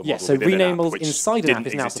renaming of a model. Yeah, so rename models inside an app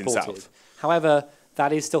is now supported. However,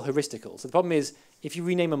 that is still heuristical. So the problem is, if you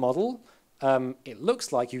rename a model, it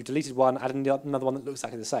looks like you've deleted one, added another one that looks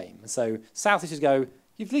exactly the same. And so South should go,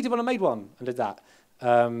 you've deleted one and made one, and did that.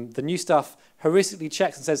 The new stuff heuristically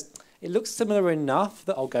checks and says, it looks similar enough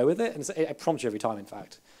that I'll go with it. And it prompts you every time, in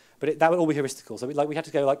fact. But that would all be heuristical. So we had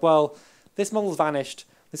to go like, well, this model's vanished.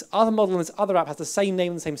 This other model in this other app has the same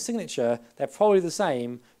name and the same signature. They're probably the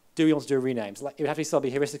same. Do we want to do a rename? So like, it would have to still be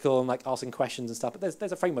heuristical and like asking questions and stuff. But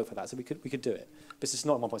there's a framework for that, so we could do it. But it's just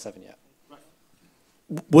not in 1.7 yet.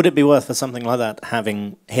 Would it be worth for something like that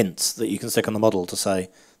having hints that you can stick on the model to say,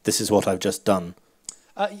 this is what I've just done?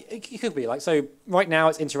 It could be. Like, so right now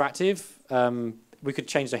it's interactive. We could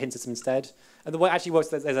change the hint system instead. And the way it actually works,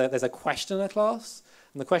 there's a questioner class.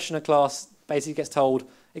 And the questioner class basically gets told,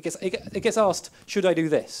 it gets asked, should I do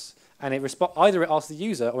this? And either it asks the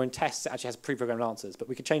user or in tests it actually has pre-programmed answers. But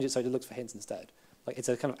we could change it so it looks for hints instead. Like, it's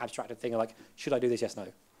a kind of abstracted thing of like, should I do this? Yes, no.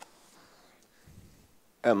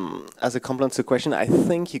 As a complement to the question, I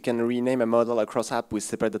think you can rename a model across app with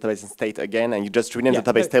separate database and state again, and you just rename the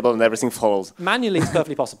database table and everything follows. Manually, it's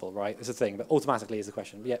perfectly possible, right? It's a thing, but automatically is the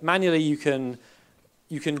question. But yeah, manually, you can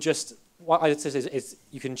just, what I say is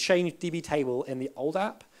you can change DB table in the old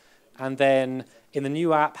app, and then in the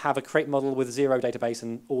new app, have a create model with 0 database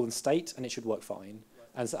and all in state, and it should work fine.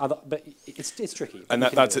 And so but it's tricky. And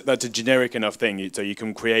that's a generic enough thing. So you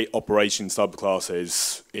can create operation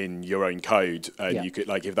subclasses in your own code, and you could,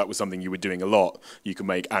 like, if that was something you were doing a lot, you can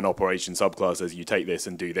make an operation subclass as you take this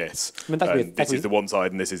and do this. I mean, this is the one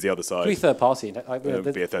side and this is the other side. It would be third party. It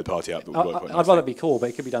would be a third party app that would work. I'd rather it be cool, but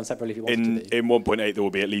it could be done separately if you wanted to be. In 1.8, there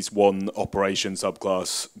will be at least one operation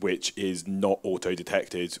subclass which is not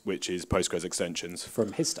auto-detected, which is Postgres extensions.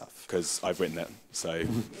 From his stuff. Because I've written it, so...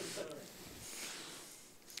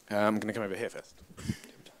 I'm going to come over here first.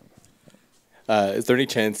 Is there any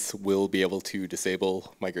chance we'll be able to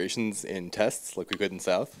disable migrations in tests like we could in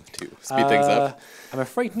South to speed things up? I'm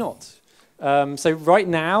afraid not. So right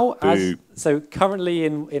now, so currently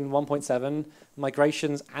in 1.7,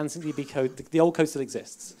 migrations and syncdb code, the old code still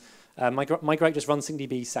exists. Migrate just runs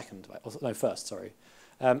syncdb first, sorry.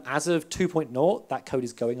 As of 2.0, that code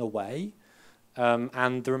is going away.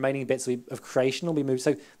 And the remaining bits of creation will be moved.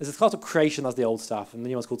 So there's a class of creation, that's the old stuff, and the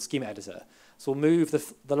new one's called schema editor. So we'll move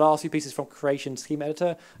the last few pieces from creation to schema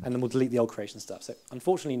editor, and then we'll delete the old creation stuff. So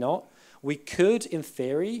unfortunately not. We could, in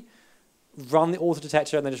theory, run the auto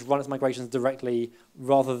detector and then just run its migrations directly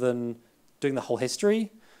rather than doing the whole history.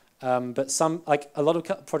 But a lot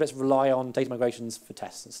of projects rely on data migrations for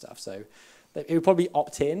tests and stuff. So it would probably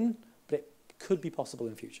opt in, but it could be possible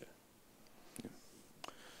in future.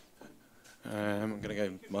 I'm going to go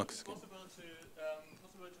Marcus. Possible to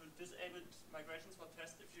disable migrations for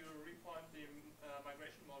test if you repoint the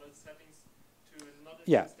migration model settings to not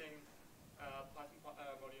existing Python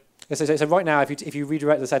module. So right now, if you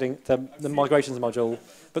redirect the setting, the migrations module,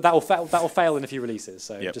 but that will fail in a few releases.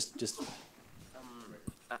 So just.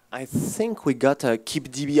 I think we got a keep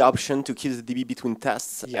DB option to keep the DB between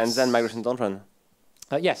tests, and then migrations don't run.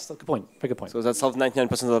 Yes, that's a good point. Very good point. So that solves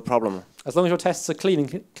 99% of the problem. As long as your tests are clean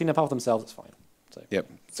up after themselves, it's fine. So. Yep.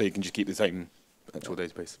 So you can just keep the same actual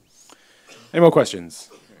database. Any more questions?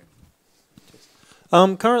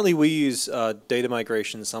 Currently, we use data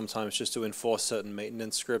migration sometimes just to enforce certain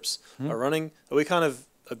maintenance scripts are running. Are we kind of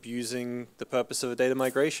abusing the purpose of a data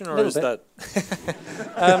migration, or is that?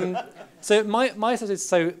 So my sense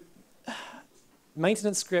is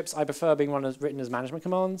maintenance scripts I prefer being written as management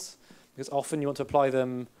commands, because often you want to apply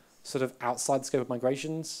them sort of outside the scope of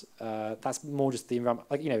migrations. That's more just the environment.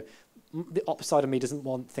 Like, you know, the ops side of me doesn't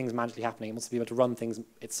want things magically happening. It wants to be able to run things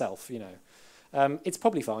itself, you know. It's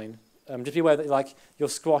probably fine. Just be aware that like your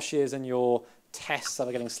squashes and your tests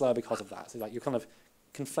are getting slower because of that. So like you're kind of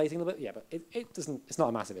conflating a little bit. Yeah, but it doesn't. It's not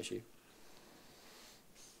a massive issue.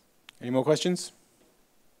 Any more questions?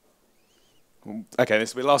 Okay,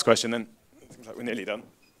 this will be the last question then. Seems like we're nearly done.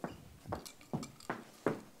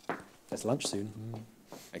 There's lunch soon.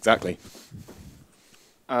 Exactly.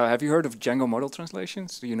 Have you heard of Django model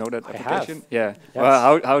translations? Do you know that application? Have. Yeah. Yes.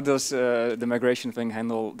 Well, how does the migration thing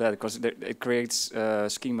handle that? Because it creates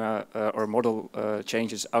schema or model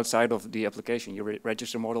changes outside of the application. You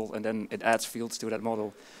register a model, and then it adds fields to that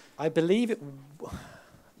model. I believe it.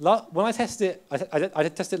 When I tested it, I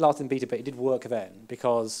did test it last in beta, but it did work then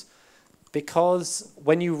because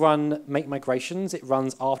when you make migrations, it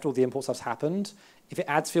runs after all the import stuff's happened. If it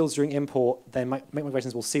adds fields during import, then make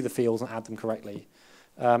migrations will see the fields and add them correctly.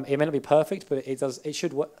 It may not be perfect, but it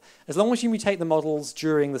should work. As long as you mutate the models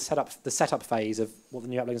during the setup phase of what the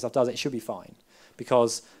new application stuff does, it should be fine.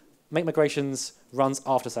 Because make migrations runs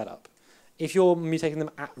after setup. If you're mutating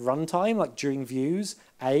them at runtime, like during views,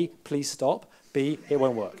 A, please stop. B, it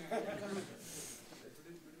won't work.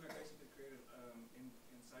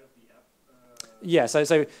 Yeah,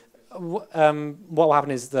 so what will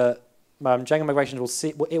happen is that Django migrations will see,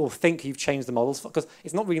 it will think you've changed the models, because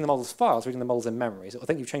it's not reading the models file, it's reading the models in memory. So it will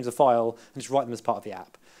think you've changed the file and just write them as part of the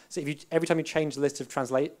app. So if every time you change the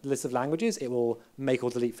list of languages, it will make or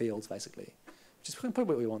delete fields, basically. Which is probably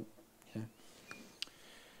what we want. Yeah.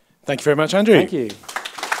 Thank you very much, Andrew. Thank you.